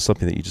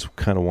something that you just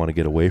kind of want to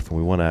get away from.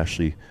 We want to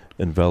actually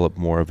envelop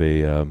more of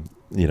a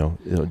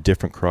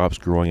different crops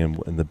growing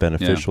in the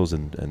beneficials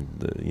and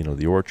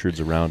the orchards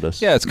around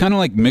us. Yeah, it's kind of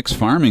like mixed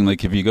farming.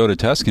 Like if you go to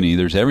Tuscany,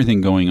 there's everything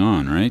going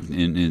on, right?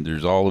 And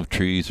there's olive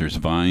trees, there's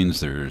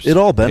vines, there's it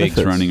all benefits.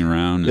 pigs running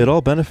around. It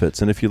all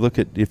benefits. And if you look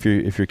at if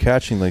you're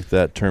catching like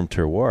that term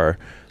terroir,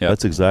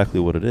 that's exactly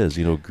what it is.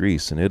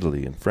 Greece and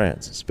Italy and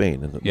France and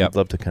Spain, and I'd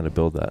love to kind of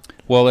build that.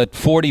 Well, at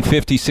 40,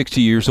 50,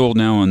 60 years old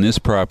now on this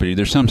property,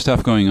 there's some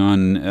stuff going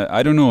on.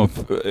 I don't know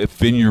if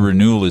vineyard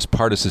renewal is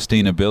part of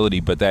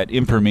sustainability, but that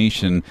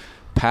information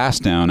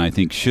passed down, I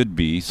think, should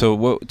be.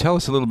 So tell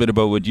us a little bit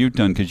about what you've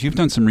done, because you've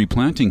done some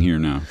replanting here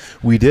now.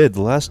 We did.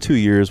 The last 2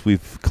 years,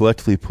 we've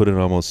collectively put in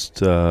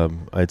almost,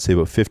 I'd say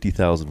about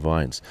 50,000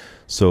 vines.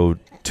 So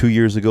 2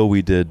 years ago,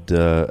 we did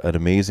an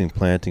amazing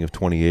planting of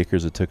 20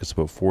 acres. It took us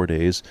about 4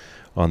 days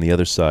on the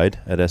other side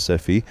at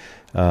SFE.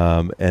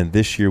 And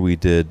this year, we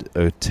did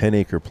a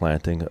 10-acre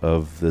planting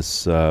of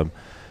this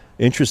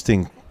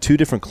interesting 2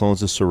 different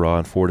clones of Syrah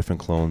and 4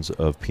 different clones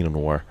of Pinot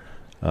Noir.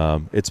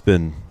 It's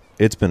been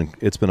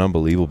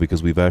unbelievable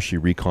because we've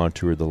actually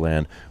recontoured the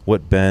land.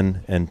 What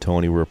Ben and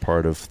Tony were a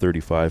part of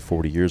 35,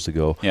 40 years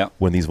ago,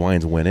 when these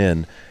vines went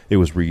in, it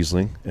was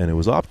Riesling and it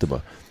was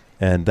Optima.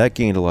 And that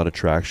gained a lot of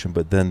traction.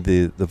 But then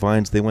the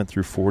vines, they went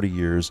through 40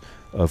 years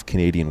of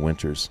Canadian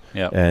winters.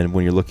 And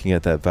when you're looking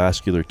at that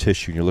vascular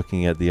tissue, and you're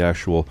looking at the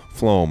actual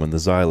phloem and the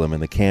xylem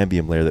and the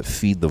cambium layer that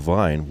feed the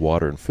vine,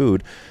 water and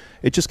food,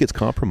 it just gets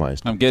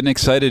compromised. I'm getting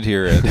excited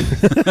here, Ed.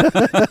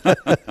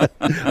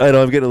 I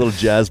know, I'm getting a little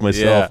jazzed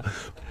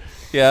myself.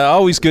 Yeah,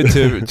 always good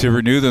to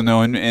renew them,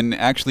 though, and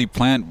actually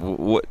plant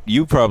what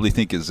you probably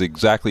think is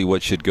exactly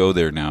what should go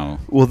there now.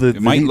 Well,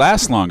 it might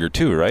last longer,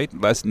 too, right?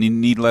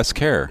 Need less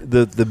care.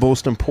 The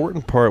most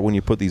important part when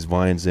you put these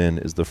vines in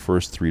is the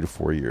first 3 to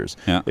 4 years.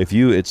 Yeah.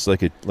 It's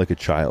like a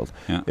child.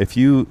 Yeah. If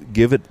you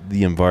give it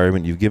the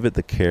environment, you give it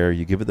the care,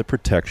 you give it the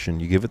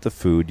protection, you give it the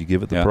food, you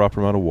give it the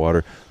proper amount of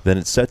water, then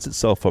it sets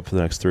itself up for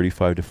the next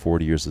 35 to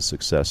 40 years of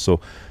success. So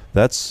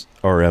that's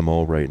our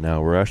MO right now.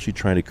 We're actually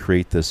trying to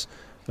create this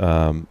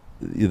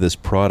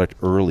product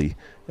early,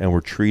 and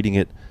we're treating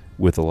it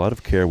with a lot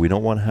of care. We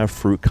don't want to have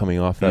fruit coming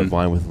off that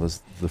vine within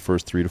the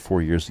first 3 to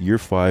 4 years. Year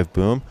 5,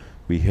 boom,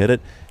 we hit it,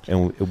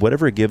 and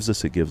whatever it gives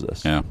us, it gives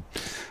us. Yeah.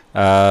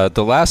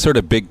 The last sort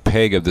of big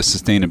peg of the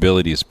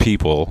sustainability is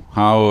people.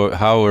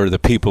 How are the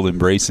people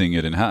embracing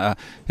it, and how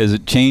has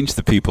it changed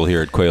the people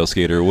here at Quail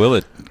Skate, or will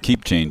it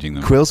keep changing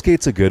them? Quail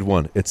Skate's a good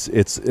one.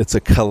 It's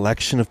a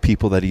collection of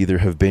people that either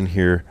have been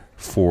here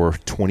for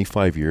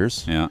 25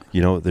 years. Yeah.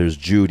 There's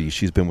Judy.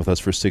 She's been with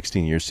us for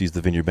 16 years. She's the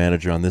vineyard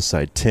manager on this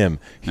side. Tim,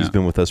 he's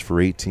been with us for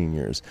 18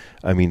 years.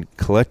 I mean,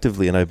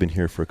 collectively, and I've been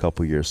here for a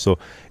couple years. So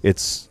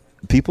it's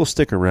people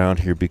stick around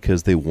here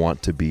because they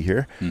want to be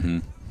here. Mm-hmm.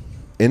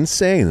 In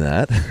saying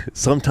that,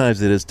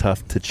 sometimes it is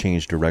tough to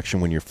change direction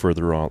when you're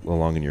further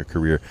along in your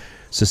career.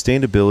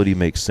 Sustainability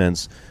makes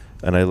sense,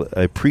 and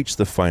I preach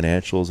the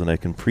financials and I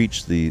can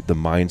preach the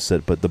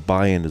mindset, but the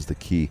buy-in is the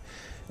key.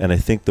 And I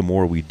think the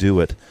more we do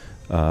it,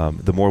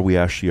 the more we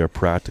actually are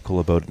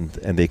practical about it,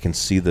 and they can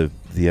see the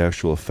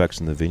actual effects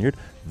in the vineyard,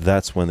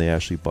 that's when they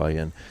actually buy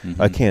in.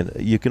 Mm-hmm.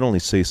 You can only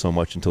say so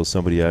much until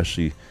somebody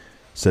actually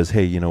says,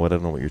 hey, you know what, I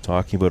don't know what you're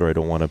talking about, or I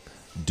don't want to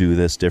do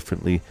this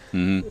differently.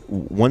 Mm-hmm.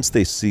 Once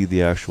they see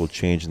the actual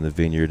change in the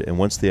vineyard, and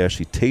once they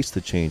actually taste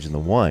the change in the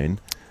wine,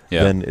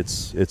 then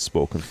it's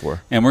spoken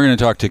for. And we're going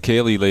to talk to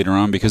Kaylee later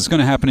on, because it's going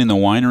to happen in the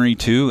winery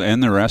too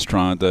and the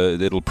restaurant.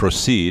 It'll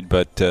proceed,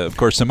 but of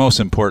course the most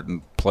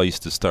important place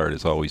to start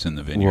is always in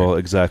the vineyard. Well,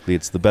 exactly.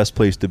 It's the best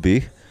place to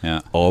be.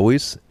 Yeah.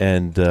 Always,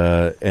 and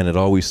it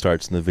always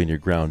starts in the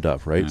vineyard ground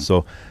up, right? Yeah.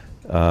 So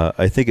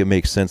I think it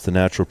makes sense, the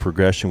natural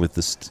progression with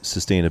the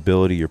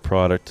sustainability, your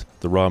product,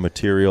 the raw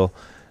material.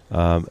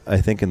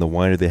 I think in the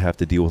winery they have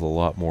to deal with a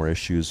lot more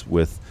issues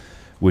with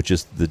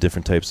just the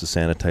different types of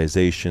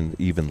sanitization,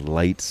 even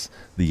lights,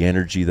 the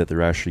energy that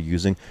they're actually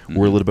using.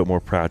 We're a little bit more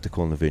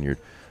practical in the vineyard.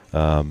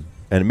 And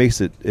it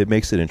makes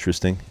it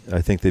interesting.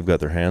 I think they've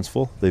got their hands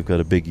full. They've got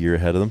a big year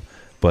ahead of them,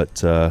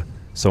 but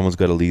someone's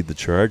got to lead the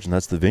charge, and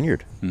that's the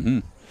vineyard. Mm-hmm.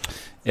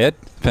 Ed,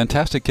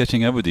 fantastic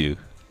catching up with you.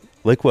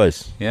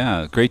 Likewise.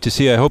 Yeah, great to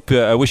see you.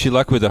 I wish you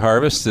luck with the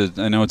harvest.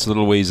 I know it's a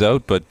little ways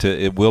out, but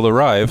it will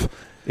arrive.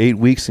 8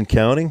 weeks and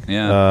counting.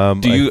 Yeah.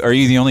 Are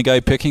you the only guy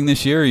picking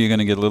this year? Or are you going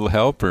to get a little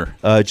help, or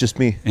just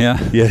me? Yeah,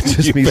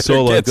 just me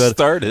solo. I've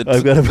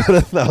got about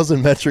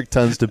 1,000 metric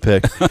tons to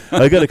pick.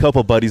 I got a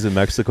couple buddies in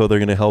Mexico. They're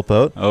going to help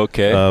out.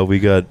 Okay. We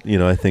got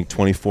I think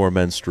 24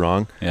 men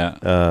strong.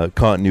 Yeah.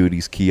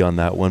 Continuity's key on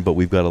that one, but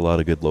we've got a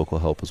lot of good local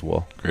help as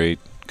well. Great.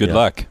 Good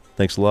luck.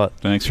 Thanks a lot.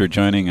 Thanks for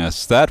joining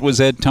us. That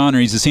was Ed Tonner.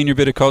 He's a senior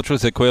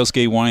viticulturist at Quails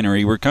Gate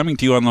Winery. We're coming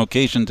to you on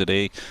location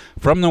today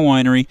from the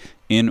winery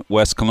in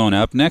West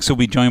Kelowna. Up next, we'll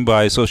be joined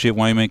by associate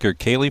winemaker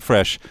Kaylee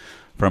Fresh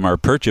from our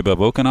perch above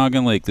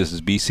Okanagan Lake. This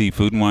is BC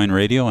Food and Wine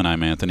Radio, and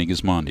I'm Anthony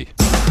Gismondi.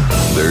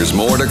 There's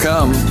more to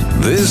come.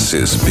 This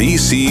is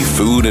BC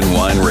Food and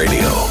Wine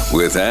Radio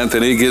with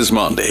Anthony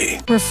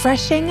Gismondi.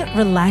 Refreshing,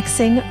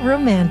 relaxing,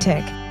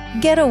 romantic.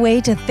 Get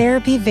away to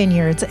Therapy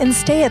Vineyards and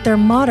stay at their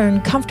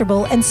modern,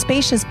 comfortable, and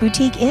spacious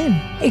boutique inn.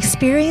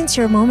 Experience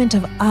your moment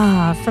of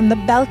awe from the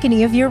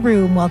balcony of your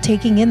room while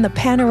taking in the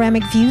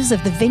panoramic views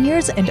of the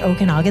vineyards and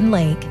Okanagan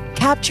Lake.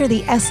 Capture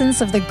the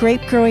essence of the grape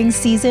growing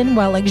season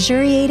while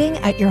luxuriating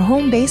at your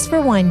home base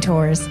for wine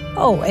tours.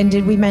 Oh, and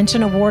did we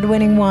mention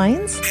award-winning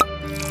wines?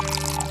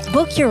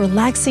 Book your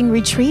relaxing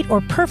retreat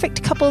or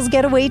perfect couples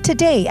getaway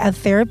today at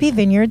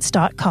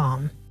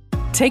therapyvineyards.com.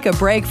 Take a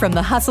break from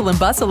the hustle and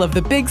bustle of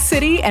the big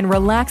city and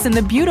relax in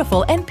the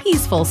beautiful and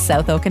peaceful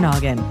South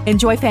Okanagan.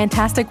 Enjoy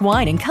fantastic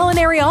wine and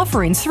culinary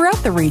offerings throughout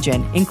the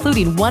region,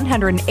 including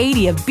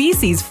 180 of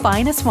BC's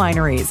finest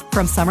wineries,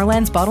 from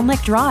Summerland's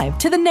Bottleneck Drive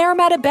to the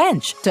Naramata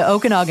Bench to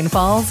Okanagan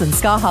Falls and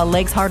Skaha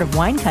Lake's Heart of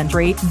Wine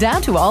Country,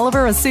 down to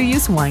Oliver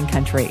Asuyus Wine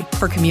Country.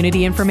 For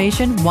community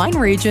information, wine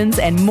regions,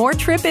 and more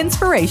trip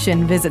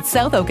inspiration, visit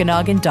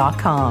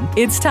SouthOkanagan.com.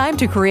 It's time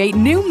to create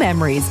new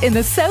memories in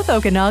the South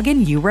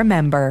Okanagan you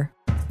remember.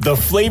 The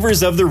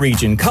flavors of the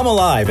region come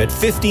alive at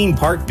 15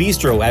 Park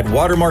Bistro at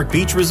Watermark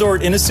Beach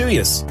Resort in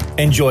Asuyas.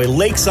 Enjoy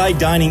lakeside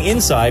dining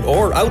inside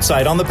or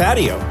outside on the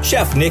patio.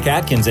 Chef Nick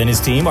Atkins and his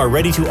team are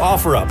ready to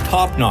offer up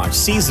top-notch,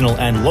 seasonal,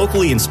 and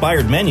locally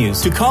inspired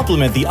menus to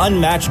complement the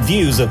unmatched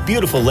views of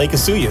beautiful Lake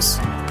Asuyas.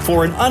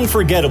 For an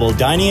unforgettable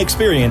dining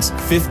experience,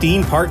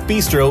 15 Park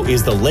Bistro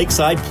is the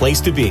lakeside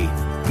place to be.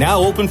 Now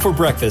open for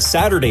breakfast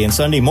Saturday and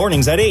Sunday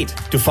mornings at 8.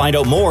 To find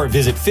out more,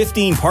 visit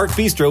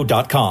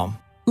 15parkbistro.com.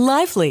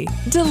 Lively,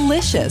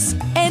 delicious,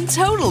 and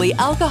totally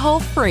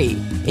alcohol-free.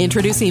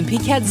 Introducing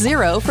Piquette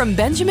Zero from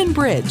Benjamin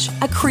Bridge,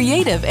 a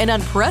creative and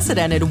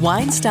unprecedented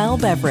wine-style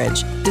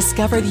beverage.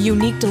 Discover the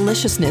unique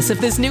deliciousness of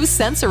this new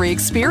sensory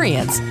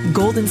experience.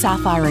 Golden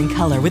sapphire in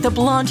color with a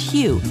blonde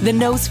hue, the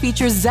nose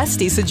features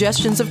zesty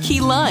suggestions of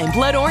key lime,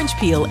 blood orange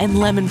peel, and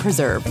lemon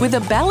preserve with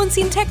a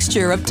balancing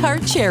texture of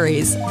tart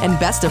cherries. And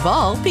best of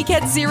all,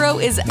 Piquette Zero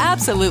is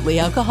absolutely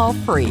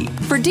alcohol-free.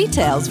 For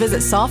details,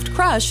 visit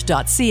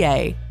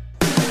softcrush.ca.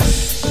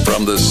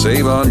 From the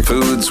Save On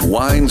Foods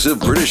Wines of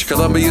British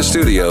Columbia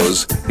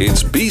studios,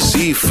 it's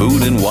BC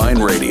Food and Wine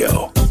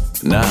Radio.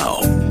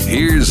 Now,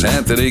 here's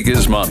Anthony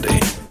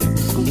Gismondi.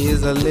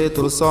 Here's a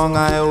little song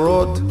I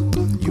wrote.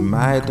 You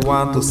might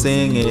want to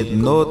sing it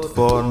note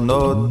for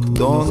note.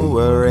 Don't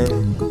worry.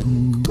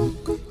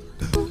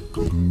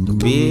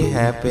 Be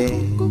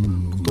happy.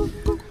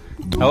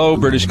 Hello,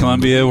 British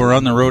Columbia. We're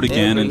on the road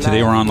again, and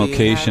today we're on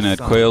location at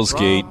Quails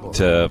Gate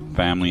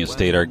Family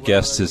Estate. Our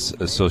guest is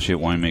associate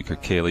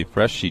winemaker Kaylee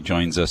Fresh. She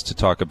joins us to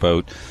talk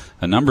about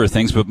a number of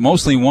things, but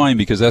mostly wine,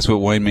 because that's what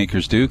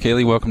winemakers do.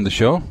 Kaylee, welcome to the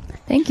show.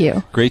 Thank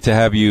you. Great to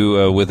have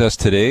you with us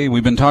today.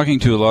 We've been talking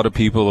to a lot of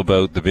people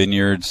about the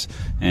vineyards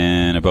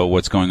and about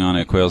what's going on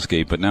at Quails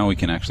Gate, but now we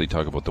can actually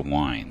talk about the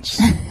wines.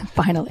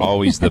 Finally.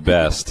 Always the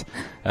best.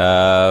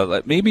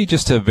 Maybe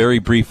just a very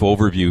brief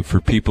overview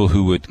for people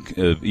who would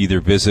either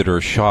visit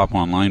or shop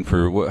online.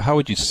 For how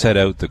would you set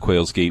out the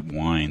Quails Gate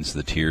wines,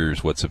 the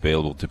tiers, what's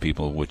available to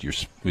people, what you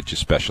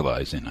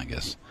specialize in, I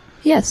guess?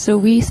 Yes, so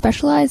we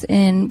specialize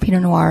in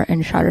Pinot Noir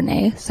and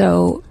Chardonnay.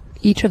 So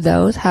each of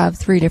those have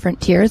 3 different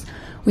tiers.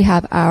 We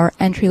have our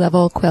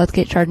entry-level Quails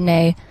Gate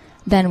Chardonnay,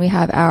 then we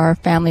have our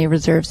Family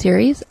Reserve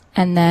series,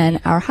 and then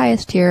our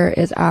highest tier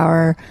is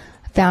our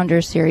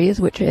Founders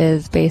series, which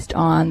is based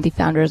on the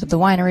founders of the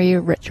winery,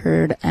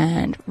 Richard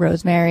and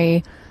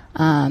Rosemary,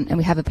 and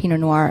we have a Pinot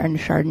Noir and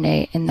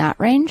Chardonnay in that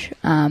range.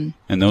 And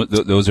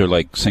those are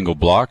like single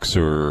blocks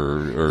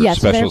or yes,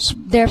 special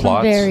they're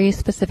plots? From very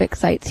specific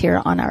sites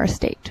here on our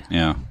estate.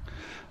 Yeah.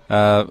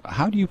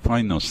 How do you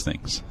find those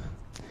things?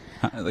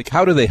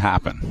 How do they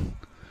happen?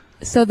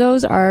 So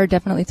those are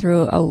definitely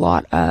through a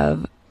lot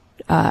of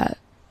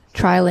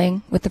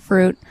trialing with the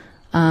fruit.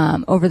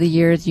 Over the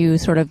years, you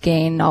sort of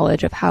gain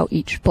knowledge of how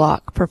each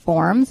block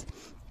performs.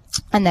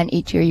 And then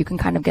each year you can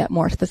kind of get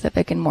more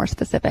specific and more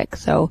specific.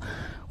 So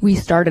we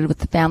started with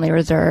the Family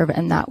Reserve,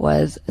 and that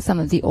was some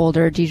of the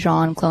older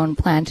Dijon clone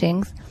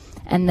plantings.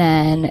 And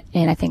then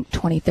in, I think,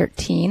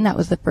 2013, that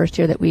was the first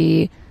year that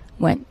we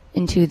went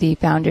into the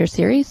Founder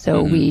Series.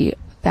 So we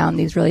found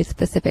these really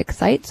specific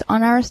sites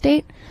on our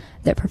estate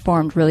that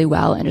performed really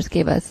well and just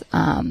gave us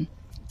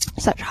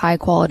such high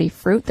quality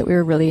fruit that we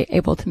were really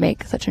able to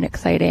make such an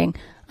exciting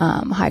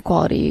high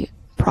quality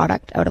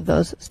product out of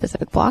those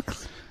specific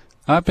blocks.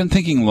 I've been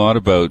thinking a lot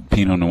about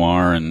Pinot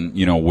Noir and,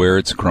 where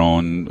it's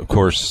grown. Of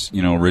course,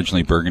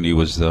 originally Burgundy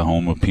was the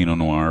home of Pinot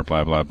Noir,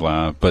 blah, blah,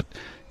 blah. But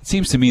it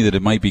seems to me that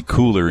it might be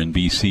cooler in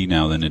BC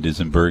now than it is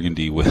in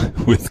Burgundy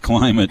with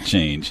climate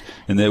change,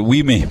 and that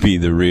we may be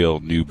the real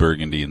new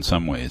Burgundy in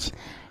some ways.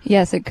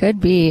 Yes, it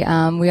could be.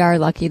 We are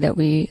lucky that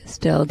we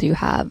still do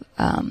have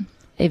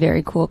a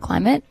very cool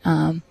climate.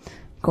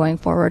 Going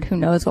forward, who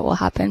knows what will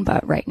happen,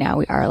 but right now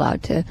we are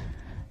allowed to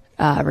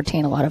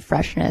retain a lot of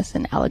freshness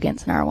and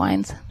elegance in our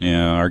wines.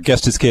 Yeah, our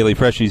guest is Kaylee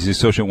Fresh. She's the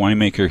associate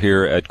winemaker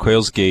here at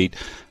Quails Gate.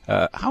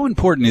 How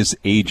important is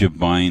age of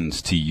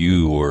vines to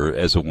you, or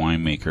as a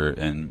winemaker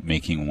and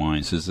making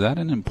wines? Is that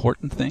an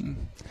important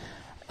thing?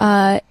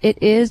 It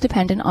is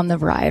dependent on the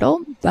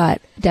varietal,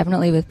 but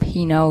definitely with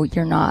Pinot,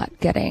 you're not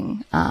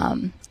getting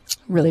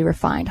really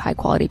refined,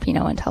 high-quality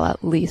Pinot until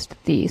at least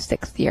the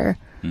 6th year.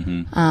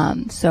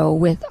 So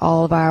with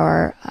all of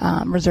our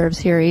Reserve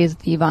Series,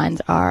 the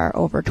vines are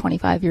over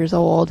 25 years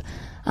old,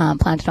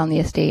 planted on the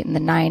estate in the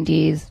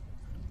 90s.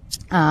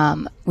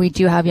 We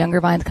do have younger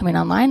vines coming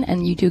online,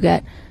 and you do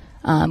get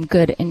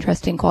good,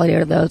 interesting quality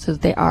out of those, as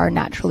they are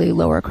naturally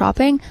lower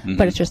cropping,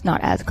 but it's just not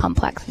as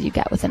complex as you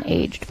get with an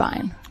aged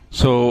vine.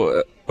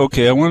 So,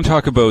 okay, I want to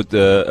talk about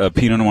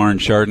Pinot Noir and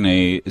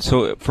Chardonnay.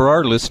 So for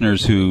our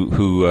listeners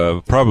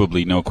who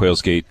probably know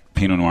Quails Gate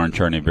Pinot Noir and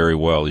Chardonnay very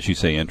well, as you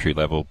say, entry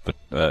level,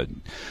 but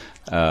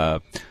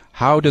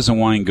how does a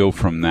wine go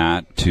from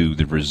that to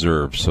the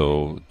Reserve?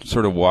 So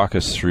sort of walk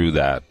us through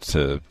that.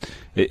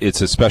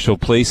 It's a special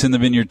place in the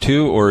vineyard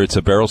too, or it's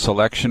a barrel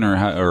selection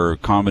or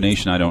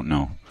combination? I don't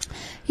know.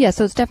 Yeah,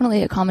 so it's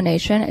definitely a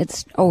combination.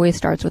 It always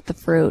starts with the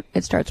fruit.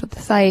 It starts with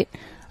the site.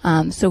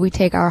 So we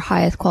take our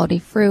highest quality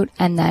fruit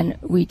and then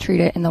we treat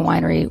it in the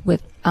winery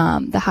with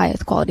the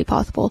highest quality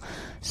possible.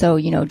 So,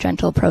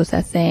 gentle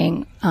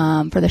processing.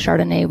 For the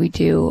Chardonnay, we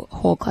do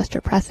whole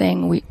cluster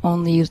pressing. We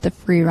only use the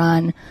free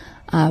run.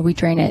 We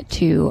drain it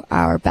to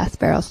our best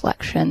barrel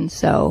selection.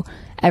 So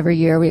every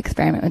year we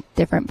experiment with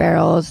different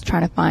barrels,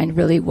 trying to find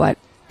really what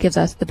gives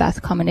us the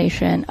best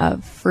combination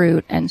of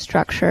fruit and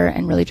structure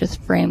and really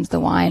just frames the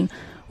wine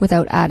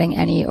without adding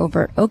any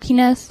overt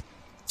oakiness.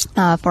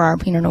 For our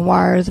Pinot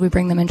Noirs, we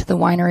bring them into the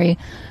winery.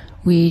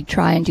 We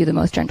try and do the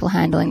most gentle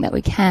handling that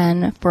we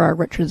can. For our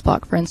Richards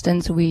block, for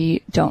instance,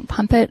 we don't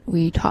pump it.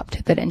 We top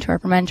tip it into our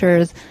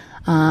fermenters.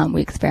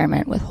 We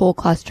experiment with whole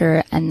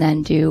cluster and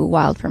then do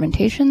wild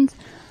fermentations.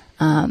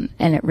 And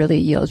it really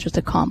yields just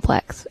a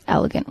complex,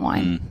 elegant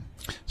wine.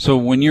 So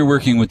when you're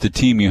working with the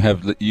team, you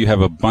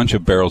have a bunch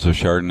of barrels of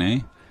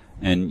Chardonnay,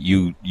 and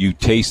you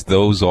taste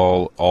those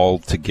all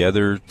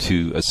together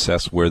to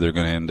assess where they're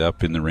going to end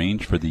up in the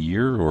range for the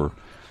year,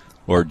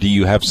 or do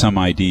you have some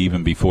idea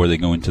even before they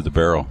go into the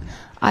barrel?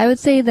 I would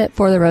say that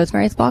for the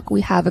Rosemary's block,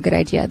 we have a good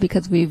idea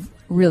because we've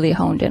really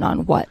honed in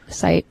on what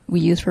site we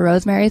use for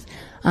Rosemary's.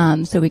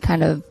 So we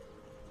kind of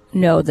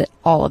know that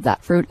all of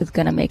that fruit is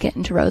going to make it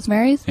into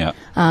Rosemary's. Yeah.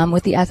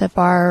 With the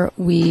SFR,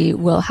 we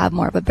will have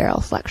more of a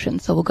barrel selection.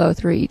 So we'll go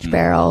through each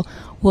barrel.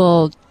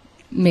 We'll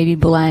maybe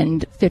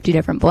blend 50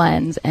 different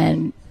blends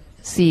and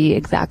see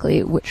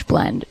exactly which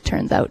blend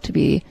turns out to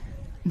be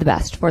the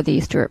best for the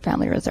Stewart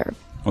Family Reserve.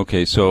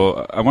 Okay,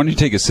 so I want you to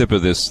take a sip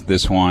of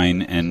this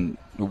wine and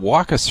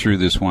walk us through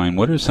this wine.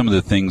 What are some of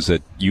the things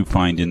that you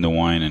find in the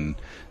wine and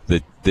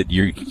that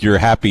you're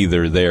happy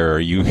they're there, or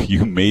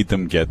you made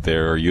them get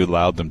there, or you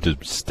allowed them to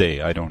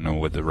stay? I don't know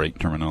what the right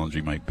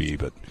terminology might be,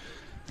 but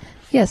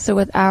yes. So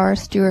with our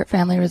Stewart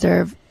Family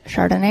Reserve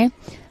Chardonnay,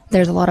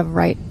 there's a lot of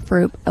ripe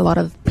fruit, a lot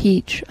of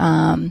peach,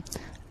 a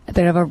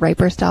bit of a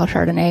riper style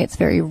Chardonnay. It's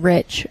very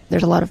rich.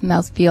 There's a lot of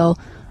mouthfeel.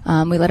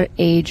 We let it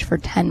age for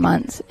 10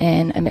 months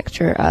in a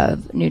mixture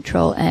of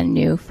neutral and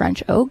new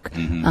French oak.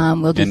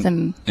 We'll do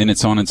some... And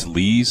it's on its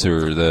lees,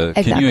 or the...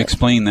 Exactly. Can you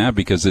explain that?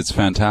 Because it's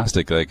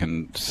fantastic. I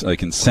can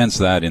sense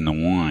that in the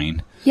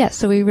wine. Yes,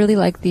 so we really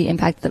like the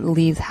impact that the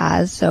lees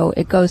has. So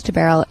it goes to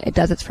barrel, it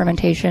does its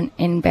fermentation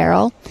in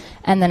barrel,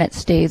 and then it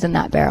stays in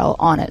that barrel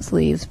on its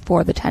lees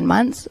for the 10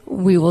 months.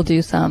 We will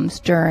do some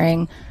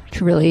stirring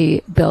to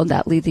really build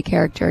that leesy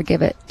character,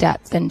 give it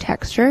depth and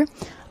texture.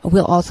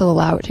 We'll also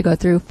allow it to go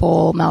through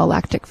full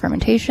malolactic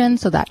fermentation,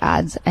 so that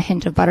adds a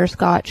hint of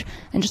butterscotch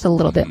and just a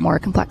little bit more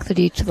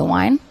complexity to the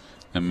wine.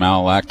 And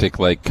malolactic,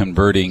 like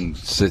converting,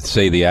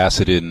 say, the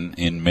acid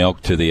in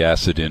milk to the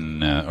acid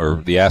in, or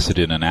the acid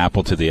in an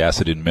apple to the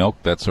acid in milk,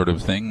 that sort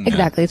of thing?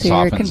 Exactly.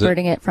 So you're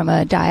converting it from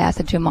a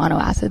diacid to a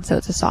monoacid, so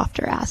it's a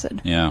softer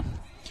acid. Yeah.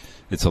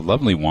 It's a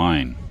lovely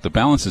wine. The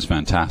balance is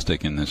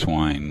fantastic in this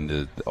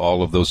wine.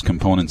 All of those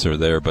components are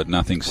there, but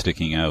nothing's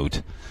sticking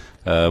out.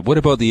 What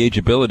about the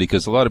ageability?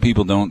 Because a lot of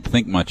people don't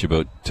think much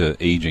about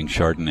aging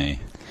Chardonnay.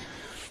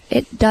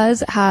 It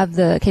does have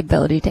the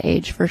capability to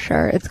age for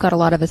sure. It's got a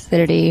lot of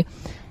acidity.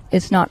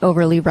 It's not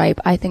overly ripe.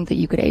 I think that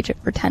you could age it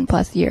for 10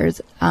 plus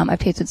years. I've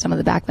tasted some of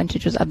the back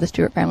vintages of the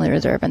Stewart Family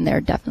Reserve, and they're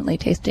definitely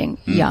tasting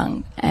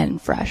young and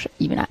fresh,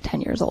 even at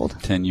 10 years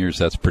old. 10 years,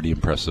 that's pretty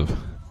impressive.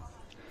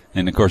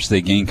 And, of course,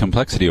 they gain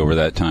complexity over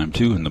that time,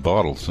 too, in the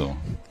bottle. So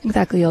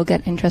exactly. You'll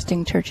get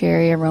interesting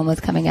tertiary aromas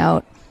coming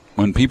out.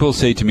 When people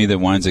say to me that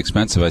wine's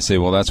expensive, I say,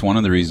 well, that's one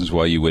of the reasons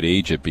why you would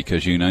age it,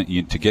 because you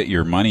to get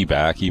your money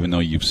back, even though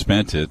you've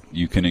spent it,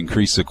 you can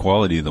increase the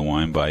quality of the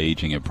wine by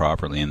aging it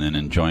properly and then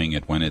enjoying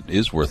it when it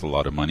is worth a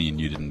lot of money and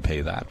you didn't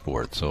pay that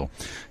for it. So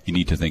you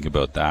need to think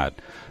about that.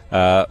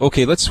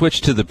 Okay, let's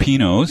switch to the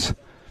Pinots.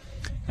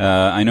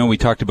 I know we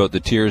talked about the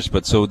tiers,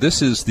 but so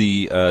this is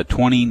the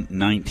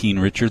 2019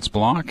 Richards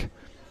Block.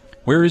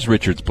 Where is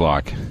Richards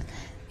Block?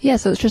 Yeah,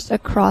 so it's just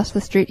across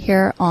the street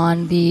here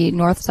on the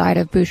north side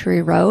of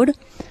Boucherie Road.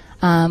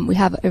 We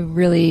have a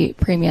really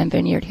premium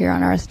vineyard here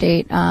on our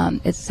estate.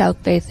 It's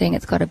south-facing.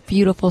 It's got a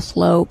beautiful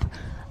slope.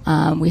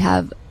 We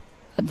have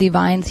the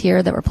vines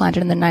here that were planted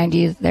in the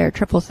 90s. They're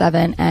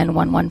 777 and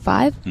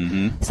 115.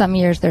 Mm-hmm. Some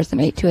years there's some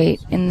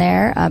 828 in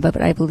there,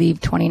 but I believe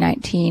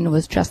 2019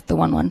 was just the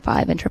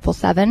 115 and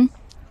 777.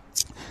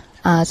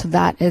 So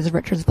that is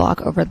Richards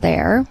Block over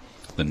there.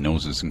 The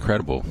nose is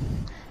incredible.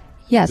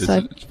 Yeah,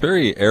 it's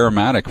very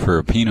aromatic for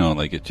a Pinot.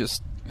 Like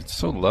it's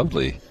so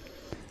lovely.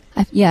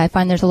 I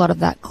find there's a lot of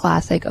that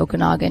classic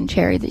Okanagan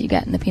cherry that you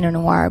get in the Pinot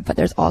Noir, but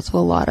there's also a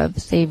lot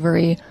of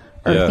savory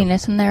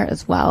earthiness in there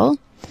as well.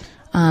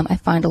 I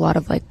find a lot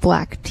of like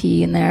black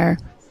tea in there.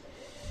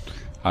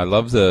 I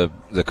love the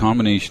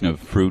combination of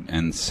fruit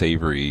and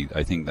savory.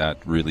 I think that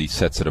really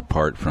sets it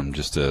apart from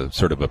just a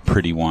sort of a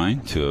pretty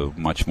wine to a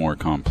much more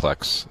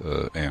complex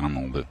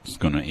animal that's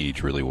going to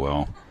age really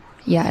well.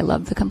 Yeah, I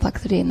love the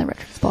complexity in the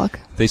Richards Block.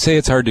 They say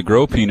it's hard to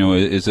grow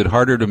Pinot. Is it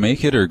harder to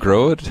make it or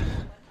grow it?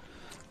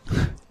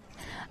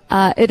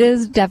 It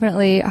is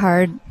definitely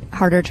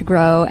harder to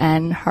grow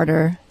and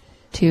harder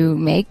to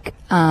make.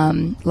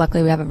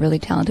 Luckily, we have a really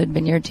talented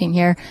vineyard team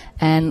here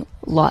and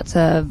lots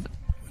of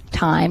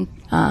time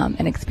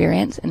and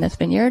experience in this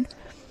vineyard.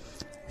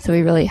 So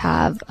we really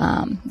have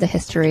the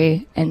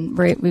history, and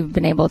we've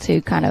been able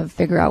to kind of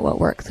figure out what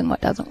works and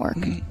what doesn't work.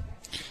 Mm.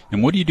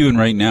 And what are you doing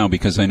right now?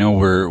 Because I know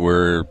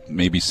we're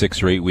maybe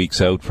 6 or 8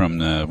 weeks out from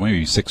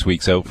maybe 6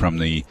 weeks out from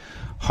the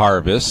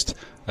harvest.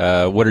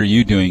 What are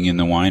you doing in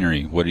the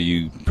winery? What are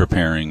you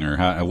preparing,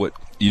 or what?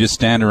 You just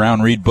stand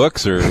around, read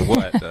books, or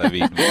what? I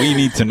mean, we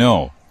need to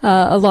know.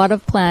 A lot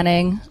of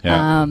planning.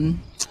 Yeah.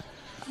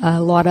 A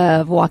lot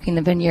of walking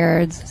the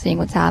vineyards, seeing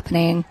what's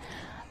happening.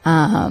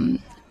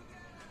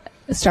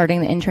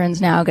 Starting the interns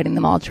now, getting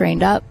them all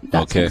trained up.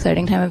 That's an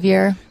exciting time of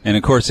year. And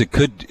of course, it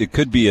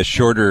could be a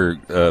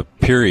shorter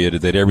period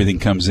that everything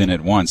comes in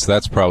at once.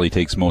 That's probably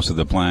takes most of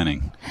the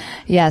planning.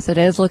 Yes, it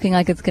is looking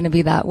like it's going to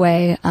be that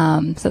way.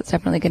 So it's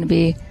definitely going to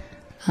be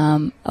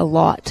a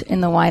lot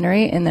in the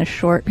winery in this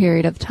short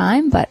period of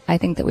time. But I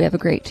think that we have a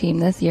great team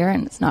this year,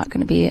 and it's not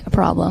going to be a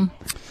problem.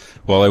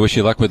 Well, I wish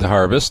you luck with the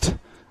harvest.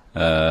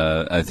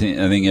 I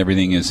think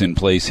everything is in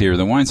place here.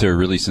 The wines are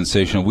really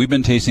sensational. We've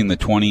been tasting the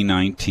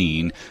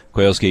 2019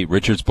 Quailsgate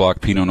Richards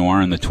Block Pinot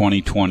Noir and the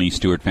 2020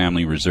 Stewart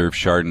Family Reserve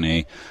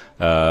Chardonnay.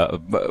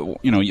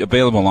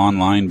 Available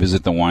online.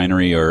 Visit the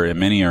winery, or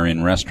many are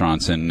in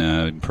restaurants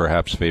and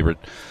perhaps favorite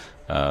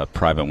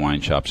private wine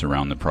shops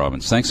around the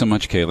province. Thanks so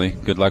much,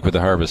 Kaylee. Good luck with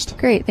the harvest.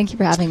 Great. Thank you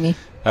for having me.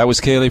 That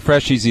was Kaylee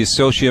Fresh. She's the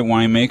associate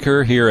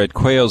winemaker here at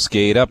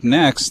Quailsgate. Up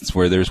next,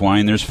 where there's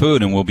wine, there's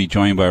food, and we'll be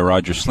joined by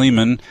Roger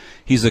Sleeman.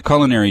 He's the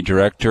culinary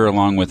director,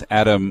 along with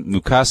Adam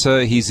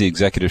Mukasa. He's the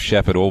executive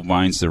chef at Old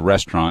Vines, the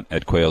restaurant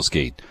at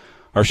Quailsgate.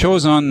 Our show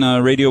is on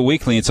Radio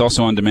Weekly. It's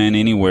also on demand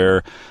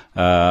anywhere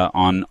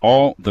on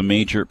all the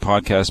major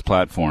podcast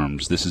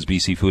platforms. This is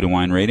BC Food and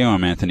Wine Radio.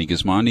 I'm Anthony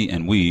Gismondi,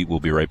 and we will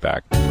be right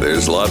back.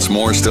 There's lots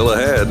more still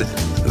ahead.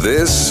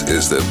 This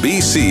is the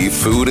BC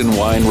Food and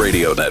Wine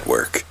Radio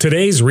Network.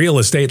 Today's real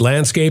estate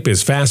landscape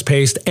is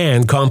fast-paced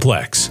and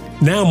complex.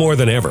 Now more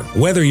than ever,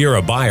 whether you're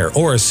a buyer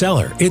or a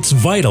seller, it's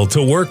vital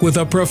to work with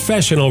a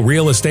professional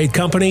real estate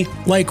company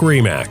like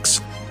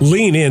RE/MAX.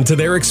 Lean into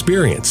their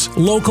experience,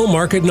 local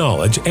market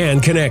knowledge,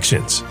 and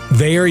connections.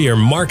 They are your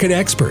market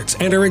experts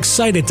and are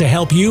excited to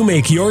help you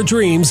make your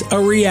dreams a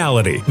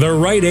reality. The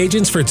right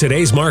agents for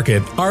today's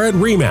market are at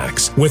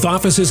RE/MAX, with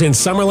offices in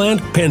Summerland,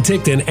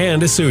 Penticton,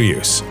 and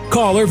Osoyoos.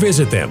 Call or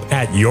visit them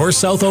at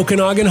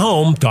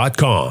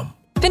yoursouthokanagaNhome.com.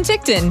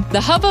 Penticton,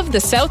 the hub of the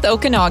South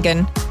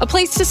Okanagan. A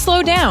place to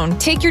slow down,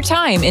 take your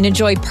time, and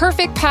enjoy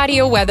perfect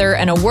patio weather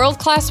and a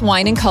world-class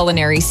wine and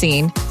culinary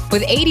scene.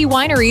 With 80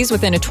 wineries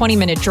within a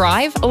 20-minute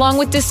drive, along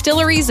with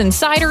distilleries and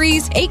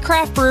cideries, 8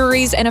 craft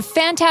breweries, and a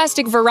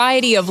fantastic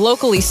variety of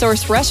locally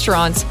sourced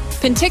restaurants,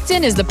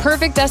 Penticton is the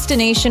perfect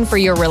destination for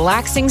your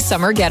relaxing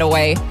summer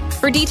getaway.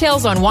 For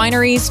details on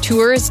wineries,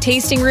 tours,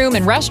 tasting room,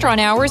 and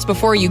restaurant hours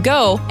before you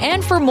go,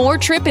 and for more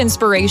trip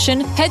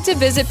inspiration, head to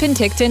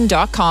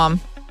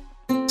visitpenticton.com.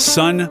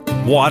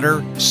 Sun,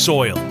 water,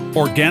 soil.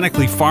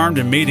 Organically farmed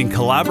and made in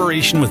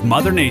collaboration with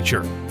Mother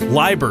Nature.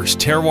 Liber's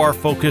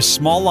terroir-focused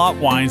small lot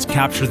wines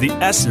capture the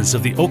essence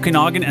of the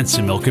Okanagan and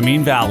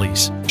Similkameen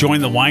valleys.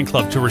 Join the wine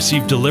club to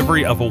receive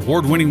delivery of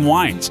award-winning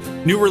wines,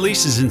 new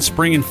releases in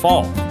spring and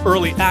fall,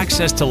 early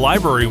access to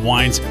library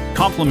wines,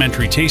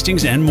 complimentary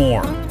tastings, and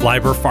more.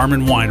 Liber Farm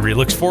and Winery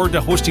looks forward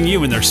to hosting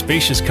you in their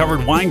spacious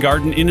covered wine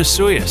garden in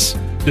Osoyoos.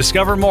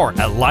 Discover more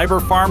at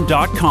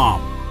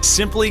liberfarm.com.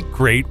 Simply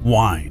great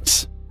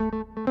wines.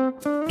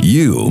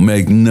 You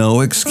make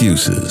no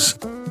excuses.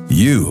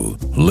 You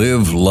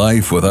live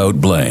life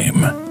without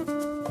blame.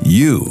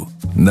 You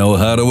know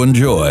how to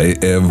enjoy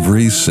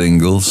every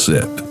single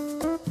sip.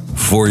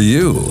 For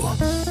you,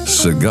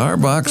 Cigar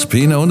Box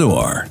Pinot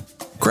Noir,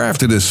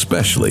 crafted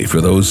especially for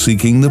those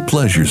seeking the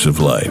pleasures of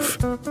life.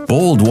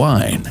 Bold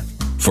wine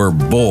for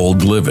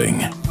bold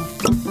living.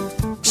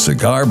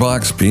 Cigar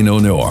Box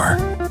Pinot Noir.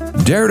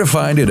 Dare to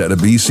find it at a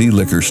BC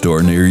liquor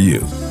store near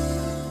you.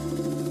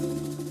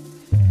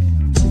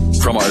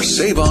 From our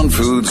Save-On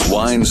Foods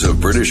Wines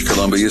of British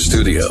Columbia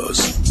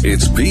studios,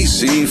 it's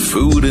BC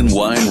Food and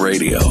Wine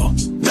Radio.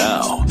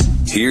 Now,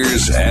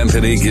 here's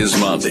Anthony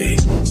Gismondi.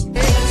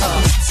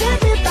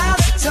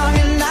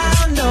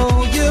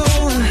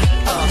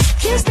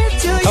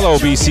 Hello,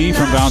 BC,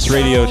 from Bounce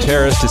Radio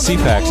Terrace to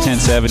CFAX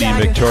 1070 in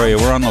Victoria.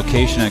 We're on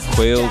location at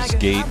Quails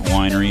Gate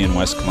Winery in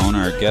West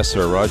Kelowna. Our guests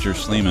are Roger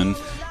Sleeman.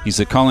 He's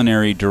the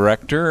culinary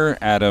director.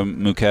 Adam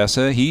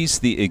Mukasa. He's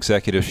the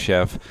executive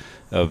chef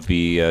of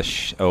the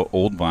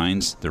Old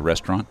Vines, the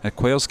restaurant at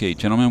Quails Gate.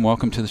 Gentlemen,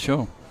 welcome to the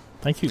show.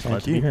 Thank you.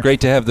 Glad to be here.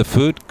 Great to have the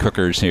food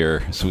cookers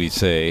here, as we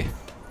say.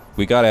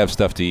 We got to have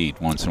stuff to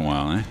eat once in a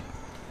while, eh?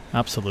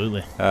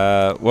 Absolutely.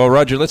 Well,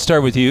 Roger, let's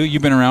start with you.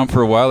 You've been around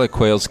for a while at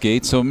Quails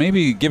Gate, so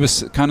maybe give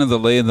us kind of the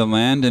lay of the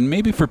land, and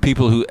maybe for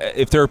people who,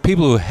 if there are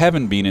people who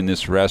haven't been in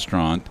this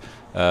restaurant,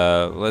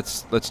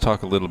 let's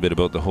talk a little bit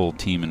about the whole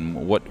team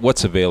and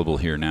what's available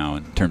here now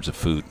in terms of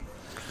food.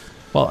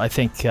 Well, I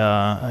think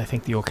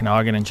the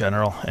Okanagan in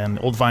general and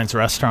Old Vines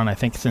Restaurant, I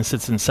think since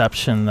its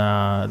inception,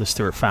 the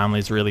Stewart family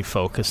is really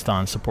focused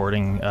on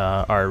supporting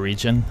our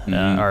region,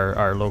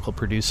 our local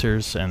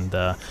producers, and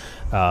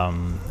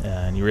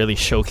really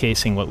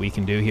showcasing what we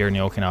can do here in the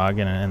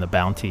Okanagan and the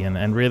Bounty,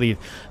 and really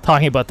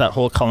talking about that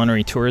whole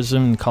culinary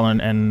tourism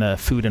and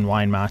food and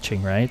wine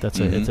matching, right?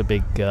 It's a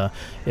big,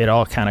 it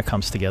all kind of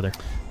comes together.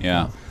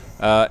 Yeah.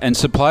 And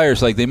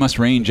suppliers, like, they must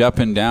range up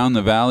and down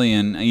the valley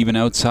and even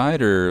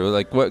outside, or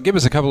like, give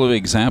us a couple of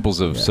examples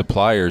of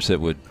suppliers that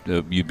would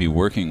you'd be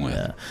working with.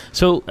 Yeah.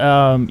 So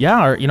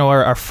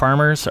our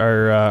farmers,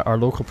 our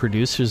local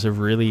producers have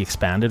really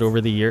expanded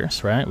over the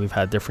years, right? We've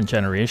had different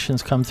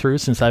generations come through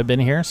since I've been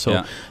here,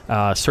 so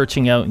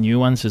searching out new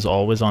ones is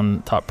always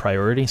on top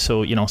priority.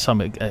 So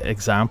some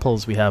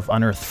examples, we have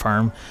Unearthed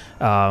Farm,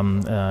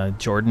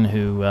 Jordan,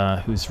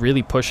 who's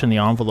really pushing the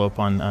envelope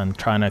on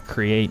trying to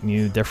create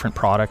new different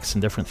products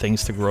and different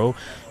things to grow.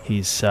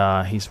 He's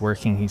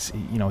working.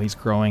 He's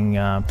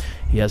growing.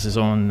 He has his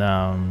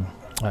own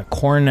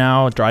corn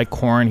now, dry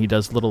corn. He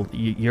does little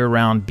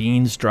year-round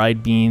beans,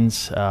 dried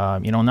beans.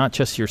 Not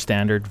just your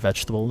standard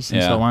vegetables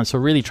and so on. So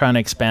really trying to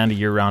expand a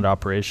year-round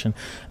operation.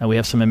 And we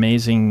have some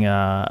amazing,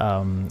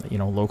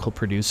 local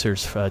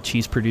producers,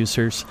 cheese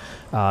producers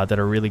that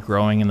are really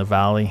growing in the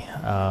valley.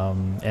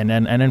 And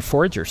then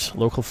foragers,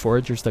 local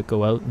foragers that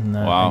go out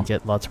and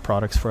get lots of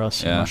products for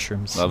us. Yeah.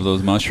 Mushrooms. Love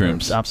those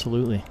mushrooms.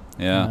 Absolutely.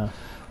 Yeah.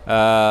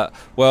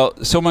 Well,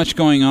 so much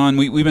going on.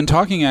 We've been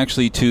talking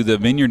actually to the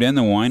vineyard and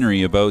the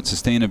winery about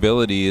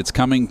sustainability. It's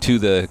coming to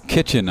the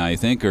kitchen, I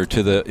think, or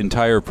to the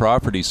entire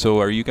property. So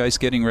are you guys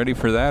getting ready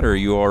for that, or are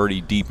you already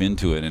deep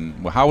into it?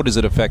 And how does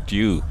it affect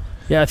you?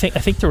 Yeah, I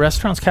think the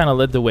restaurants kind of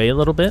led the way a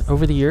little bit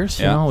over the years.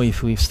 Yeah. You know,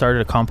 we've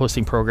started a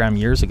composting program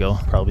years ago,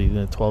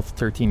 probably 12,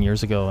 13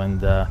 years ago,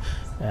 and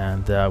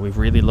we've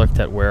really looked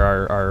at where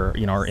our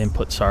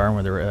inputs are,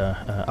 where their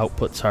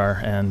outputs are,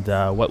 and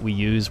what we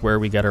use, where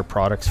we get our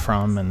products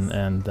from,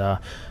 and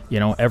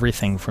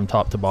everything from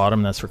top to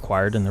bottom that's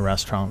required in the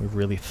restaurant. We've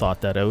really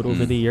thought that out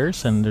over the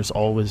years, and there's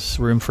always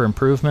room for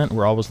improvement.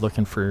 We're always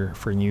looking for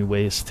new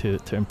ways to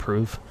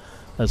improve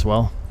as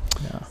well.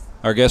 Yeah.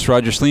 Our guest,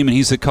 Roger Sleeman,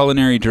 he's the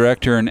culinary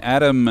director, and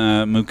Adam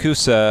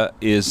Mukasa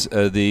is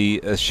the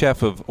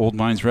chef of Old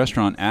Vines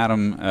Restaurant.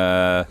 Adam,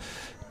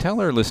 tell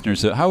our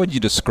listeners, how would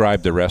you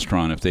describe the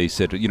restaurant if they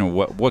said,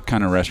 what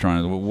kind of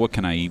restaurant, what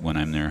can I eat when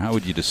I'm there? How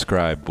would you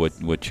describe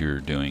what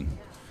you're doing?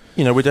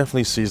 We're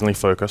definitely seasonally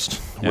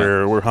focused.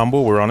 Yeah. We're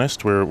humble, we're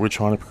honest, we're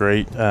trying to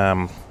create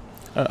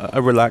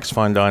a relaxed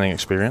fine dining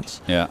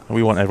experience. Yeah. And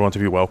we want everyone to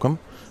be welcome,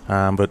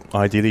 but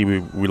ideally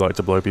we like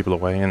to blow people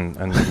away and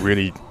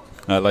really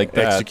I like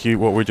that. Execute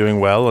what we're doing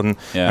well, and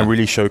Yeah.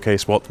 really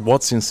showcase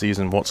what's in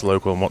season, what's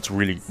local, and what's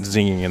really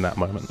zinging in that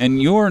moment.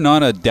 And you're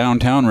not a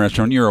downtown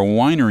restaurant; you're a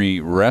winery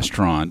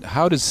restaurant.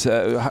 How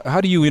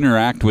do you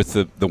interact with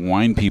the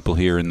wine people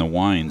here in the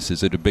wines?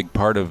 Is it a big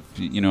part of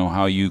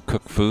how you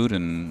cook food,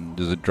 and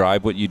does it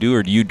drive what you do,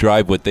 or do you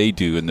drive what they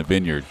do in the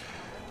vineyard?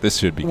 This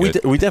should be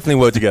good. We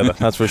definitely work together,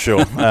 that's for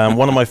sure.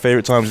 One of my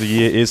favorite times of the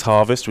year is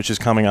harvest, which is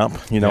coming up.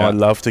 I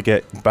love to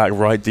get back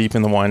right deep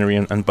in the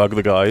winery and bug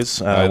the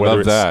guys. I whether love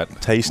it's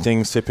that.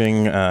 Tasting,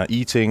 sipping,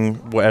 eating,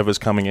 whatever's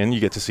coming in.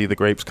 You get to see the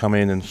grapes come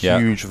in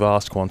huge,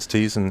 vast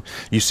quantities, and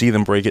you see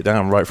them break it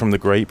down right from the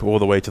grape all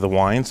the way to the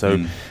wine.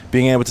 So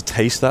being able to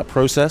taste that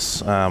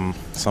process,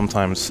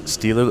 sometimes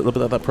steal a little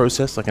bit of that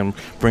process. I can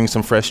bring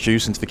some fresh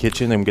juice into the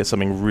kitchen and get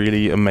something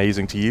really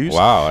amazing to use.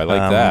 Wow, I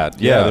like that.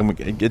 Yeah.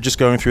 Then just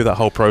going through that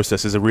whole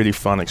process is a really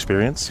fun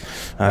experience,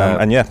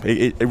 and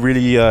it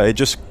really it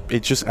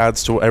just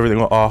adds to everything,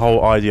 our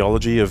whole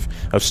ideology of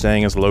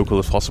staying as local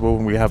as possible.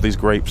 We have these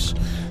grapes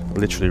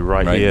literally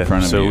right here, in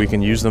front of so you. we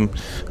can use them,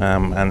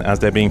 and as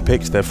they're being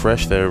picked, they're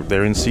fresh,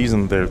 they're in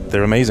season,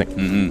 they're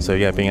amazing. So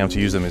being able to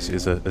use them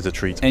is a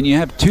treat. And you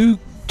have two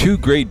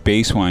great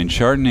base wines,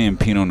 Chardonnay and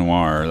Pinot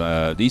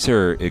Noir. These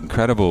are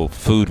incredible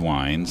food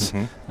wines.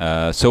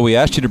 So we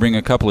asked you to bring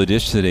a couple of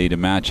dishes today to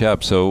match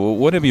up. So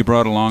what have you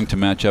brought along to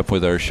match up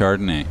with our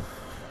Chardonnay?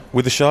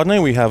 With the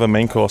Chardonnay, we have a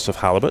main course of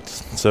halibut.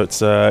 So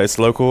it's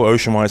local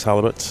ocean-wise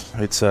halibut.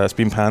 It's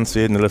been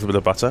pan-seared in a little bit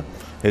of butter.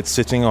 It's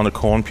sitting on a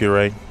corn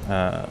puree.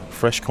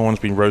 Fresh corn's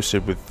been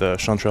roasted with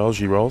chanterelles,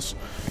 girolles,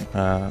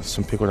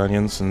 some pickled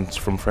onions, and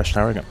from fresh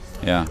tarragon.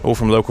 Yeah. All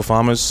from local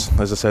farmers.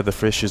 As I said, the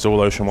fish is all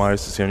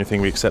ocean-wise. It's the only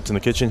thing we accept in the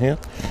kitchen here.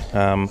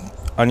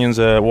 Onions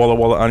are Walla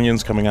Walla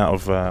onions coming out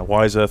of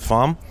Wise Earth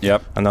Farm.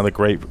 Yep. Another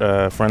great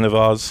friend of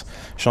ours.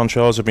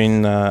 Chanterelles have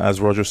been, as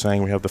Roger was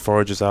saying, we have the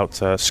foragers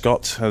out.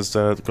 Scott has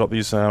got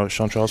these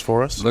chanterelles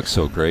for us. Looks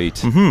so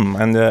great.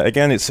 And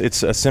again,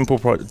 it's a simple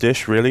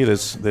dish, really.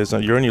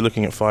 You're only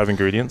looking at 5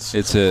 ingredients.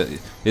 It's an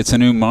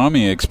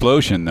umami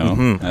explosion,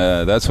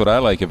 though. That's what I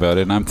like about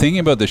it. And I'm thinking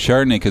about the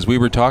Chardonnay because we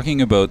were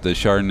talking about the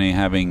Chardonnay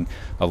having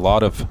a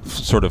lot of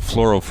sort of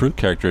floral fruit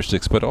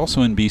characteristics, but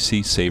also in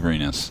BC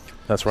savoriness.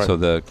 That's right. So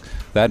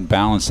that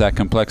balance, that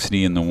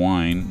complexity in the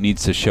wine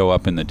needs to show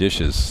up in the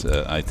dishes,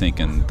 I think,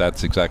 and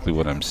that's exactly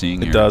what I'm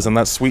seeing here. It does, and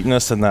that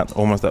sweetness and that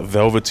almost that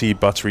velvety,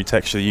 buttery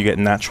texture that you get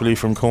naturally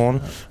from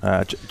corn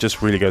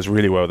just really goes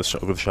really well with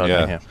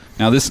Chardonnay here.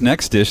 Now, this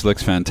next dish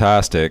looks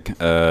fantastic.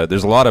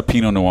 There's a lot of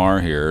Pinot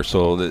Noir here,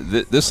 so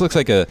this looks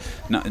like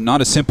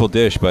not a simple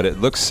dish, but it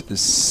looks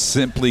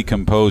simply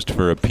composed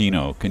for a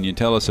Pinot. Can you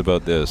tell us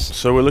about this?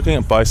 So we're looking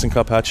at bison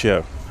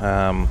carpaccio.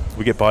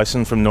 We get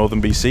bison from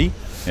northern BC.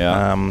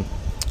 Yeah.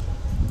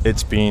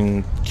 It's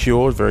been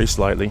cured very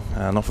slightly,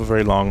 not for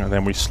very long, and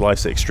then we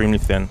slice it extremely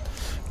thin,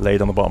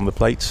 laid on the bottom of the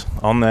plate.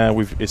 On there,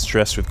 it's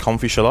dressed with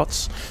comfy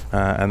shallots,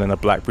 and then a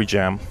blackberry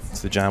jam.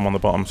 It's the jam on the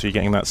bottom, so you're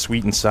getting that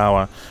sweet and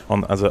sour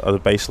as a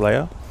base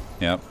layer.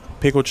 Yeah.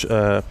 Pickled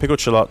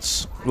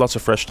shallots, lots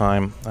of fresh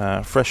thyme,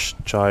 fresh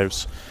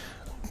chives,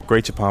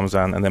 grated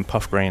parmesan, and then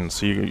puff grains.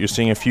 So you're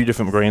seeing a few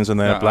different grains in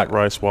there: black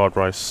rice, wild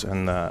rice,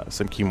 and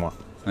some quinoa.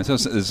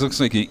 This looks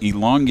like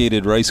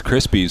elongated Rice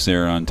Krispies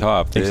there on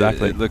top.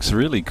 Exactly. It looks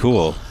really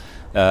cool.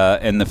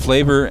 And the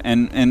flavor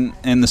and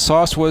the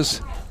sauce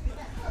was?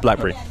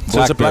 Blackberry. So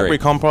it's a blackberry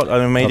compote.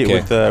 I made it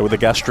with a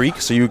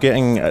gastrique, so you're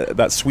getting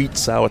that sweet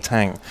sour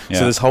tang. Yeah.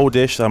 So this whole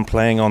dish, I'm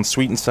playing on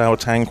sweet and sour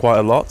tang quite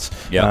a lot,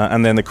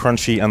 and then the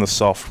crunchy and the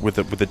soft with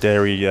the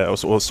dairy,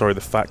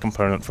 the fat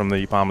component from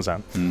the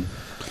parmesan.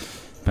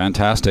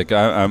 Fantastic.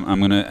 I'm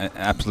going to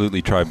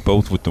absolutely try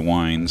both with the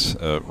wines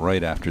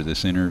right after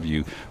this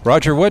interview.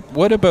 Roger,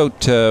 what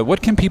about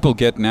what can people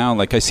get now?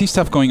 Like, I see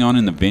stuff going on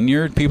in the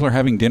vineyard. People are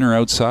having dinner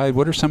outside.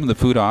 What are some of the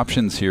food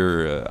options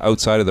here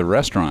outside of the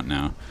restaurant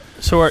now?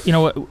 So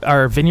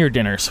our vineyard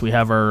dinners, we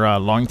have our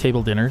long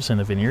table dinners in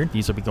the vineyard.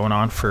 These will be going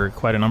on for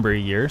quite a number of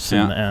years,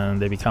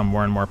 and they become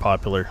more and more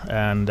popular.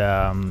 And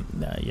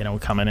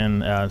coming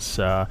in as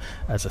a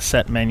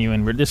set menu,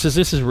 and this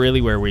is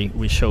really where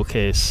we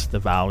showcase the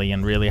valley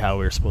and really how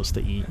we're supposed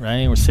to eat.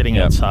 Right, we're sitting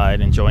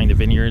outside, enjoying the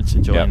vineyards,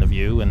 enjoying the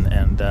view,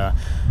 and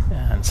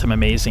some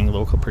amazing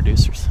local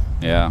producers.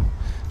 Yeah.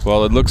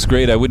 Well, it looks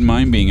great. I wouldn't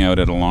mind being out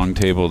at a long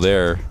table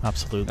there.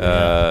 Absolutely.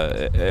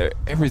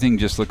 Everything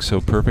just looks so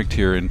perfect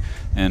here,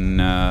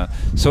 and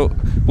so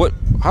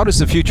how does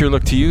the future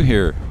look to you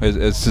here as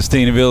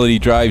sustainability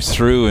drives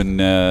through? And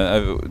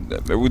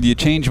would you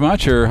change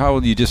much, or how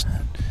will you just?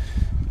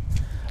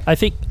 I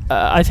think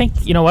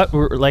you know what,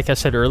 like I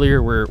said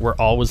earlier, we're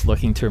always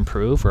looking to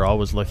improve. We're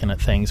always looking at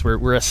things.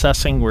 We're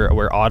assessing.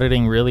 We're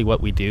auditing really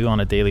what we do on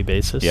a daily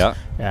basis. Yeah.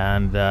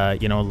 And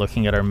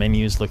looking at our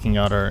menus, looking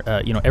at our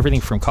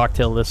everything from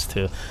cocktail lists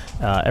to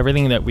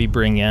everything that we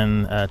bring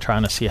in,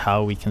 trying to see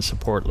how we can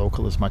support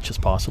local as much as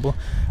possible.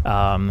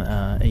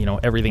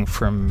 Everything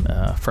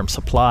from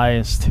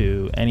supplies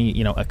to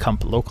any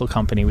local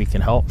company we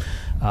can help.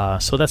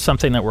 So that's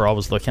something that we're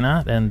always looking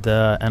at, and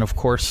of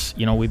course,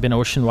 we've been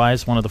Ocean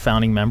Wise, one of the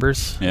founding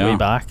members way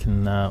back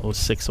in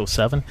 06,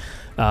 07.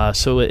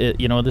 So this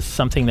is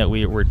something that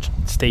we're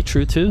stay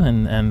true to,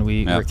 and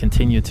we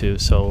continue to.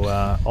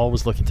 So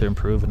always looking to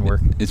improve and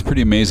work. It's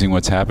pretty amazing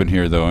what's happened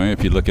here, though.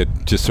 If you look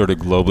at just sort of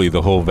globally,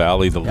 the whole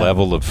valley, the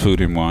level of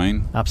food and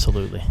wine,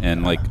 absolutely,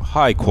 and like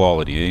high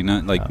quality,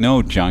 not like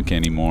no junk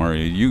anymore.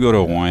 You go to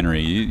a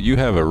winery, you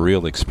have a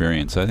real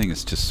experience. I think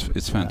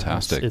it's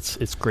fantastic.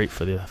 It's great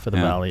for the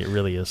valley. It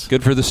really is.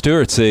 Good for the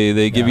stewards.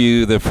 They give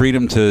you the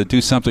freedom to do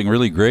something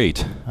really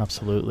great.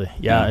 Absolutely.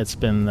 Yeah. It's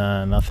been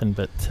nothing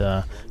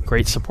but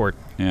great support.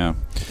 Yeah.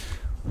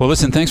 Well,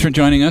 listen, thanks for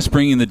joining us,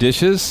 bringing the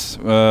dishes.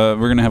 We're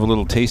going to have a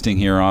little tasting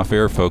here off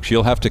air, folks.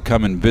 You'll have to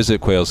come and visit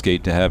Quails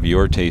Gate to have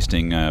your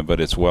tasting, but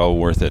it's well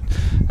worth it.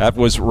 That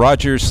was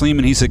Roger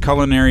Sleeman. He's a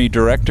culinary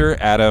director.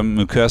 Adam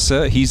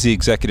Mukasa, he's the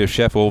executive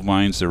chef, Old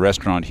Vines, the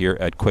restaurant here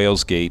at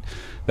Quails Gate.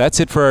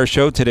 That's it for our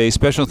show today.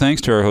 Special thanks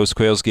to our host,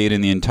 Quails Gate,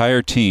 and the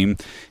entire team,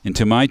 and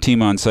to my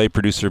team on site,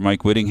 producer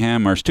Mike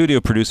Whittingham, our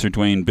studio producer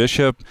Dwayne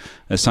Bishop,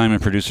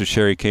 assignment producer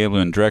Sherry Cable,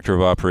 and director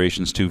of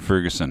operations Stu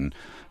Ferguson.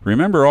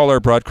 Remember, all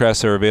our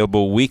broadcasts are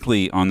available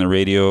weekly on the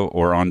radio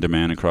or on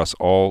demand across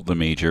all the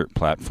major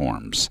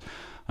platforms.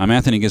 I'm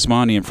Anthony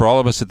Gismondi, and for all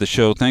of us at the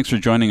show, thanks for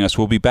joining us.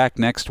 We'll be back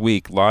next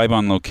week live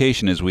on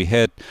location as we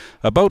head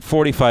about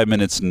 45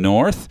 minutes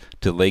north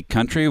to Lake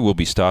Country. We'll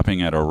be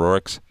stopping at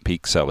O'Rourke's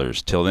Peak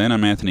Cellars. Till then,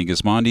 I'm Anthony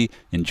Gismondi.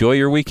 Enjoy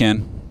your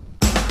weekend.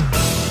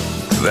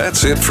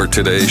 That's it for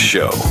today's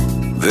show.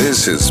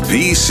 This is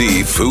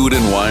BC Food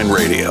and Wine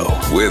Radio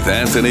with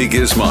Anthony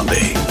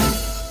Gismondi.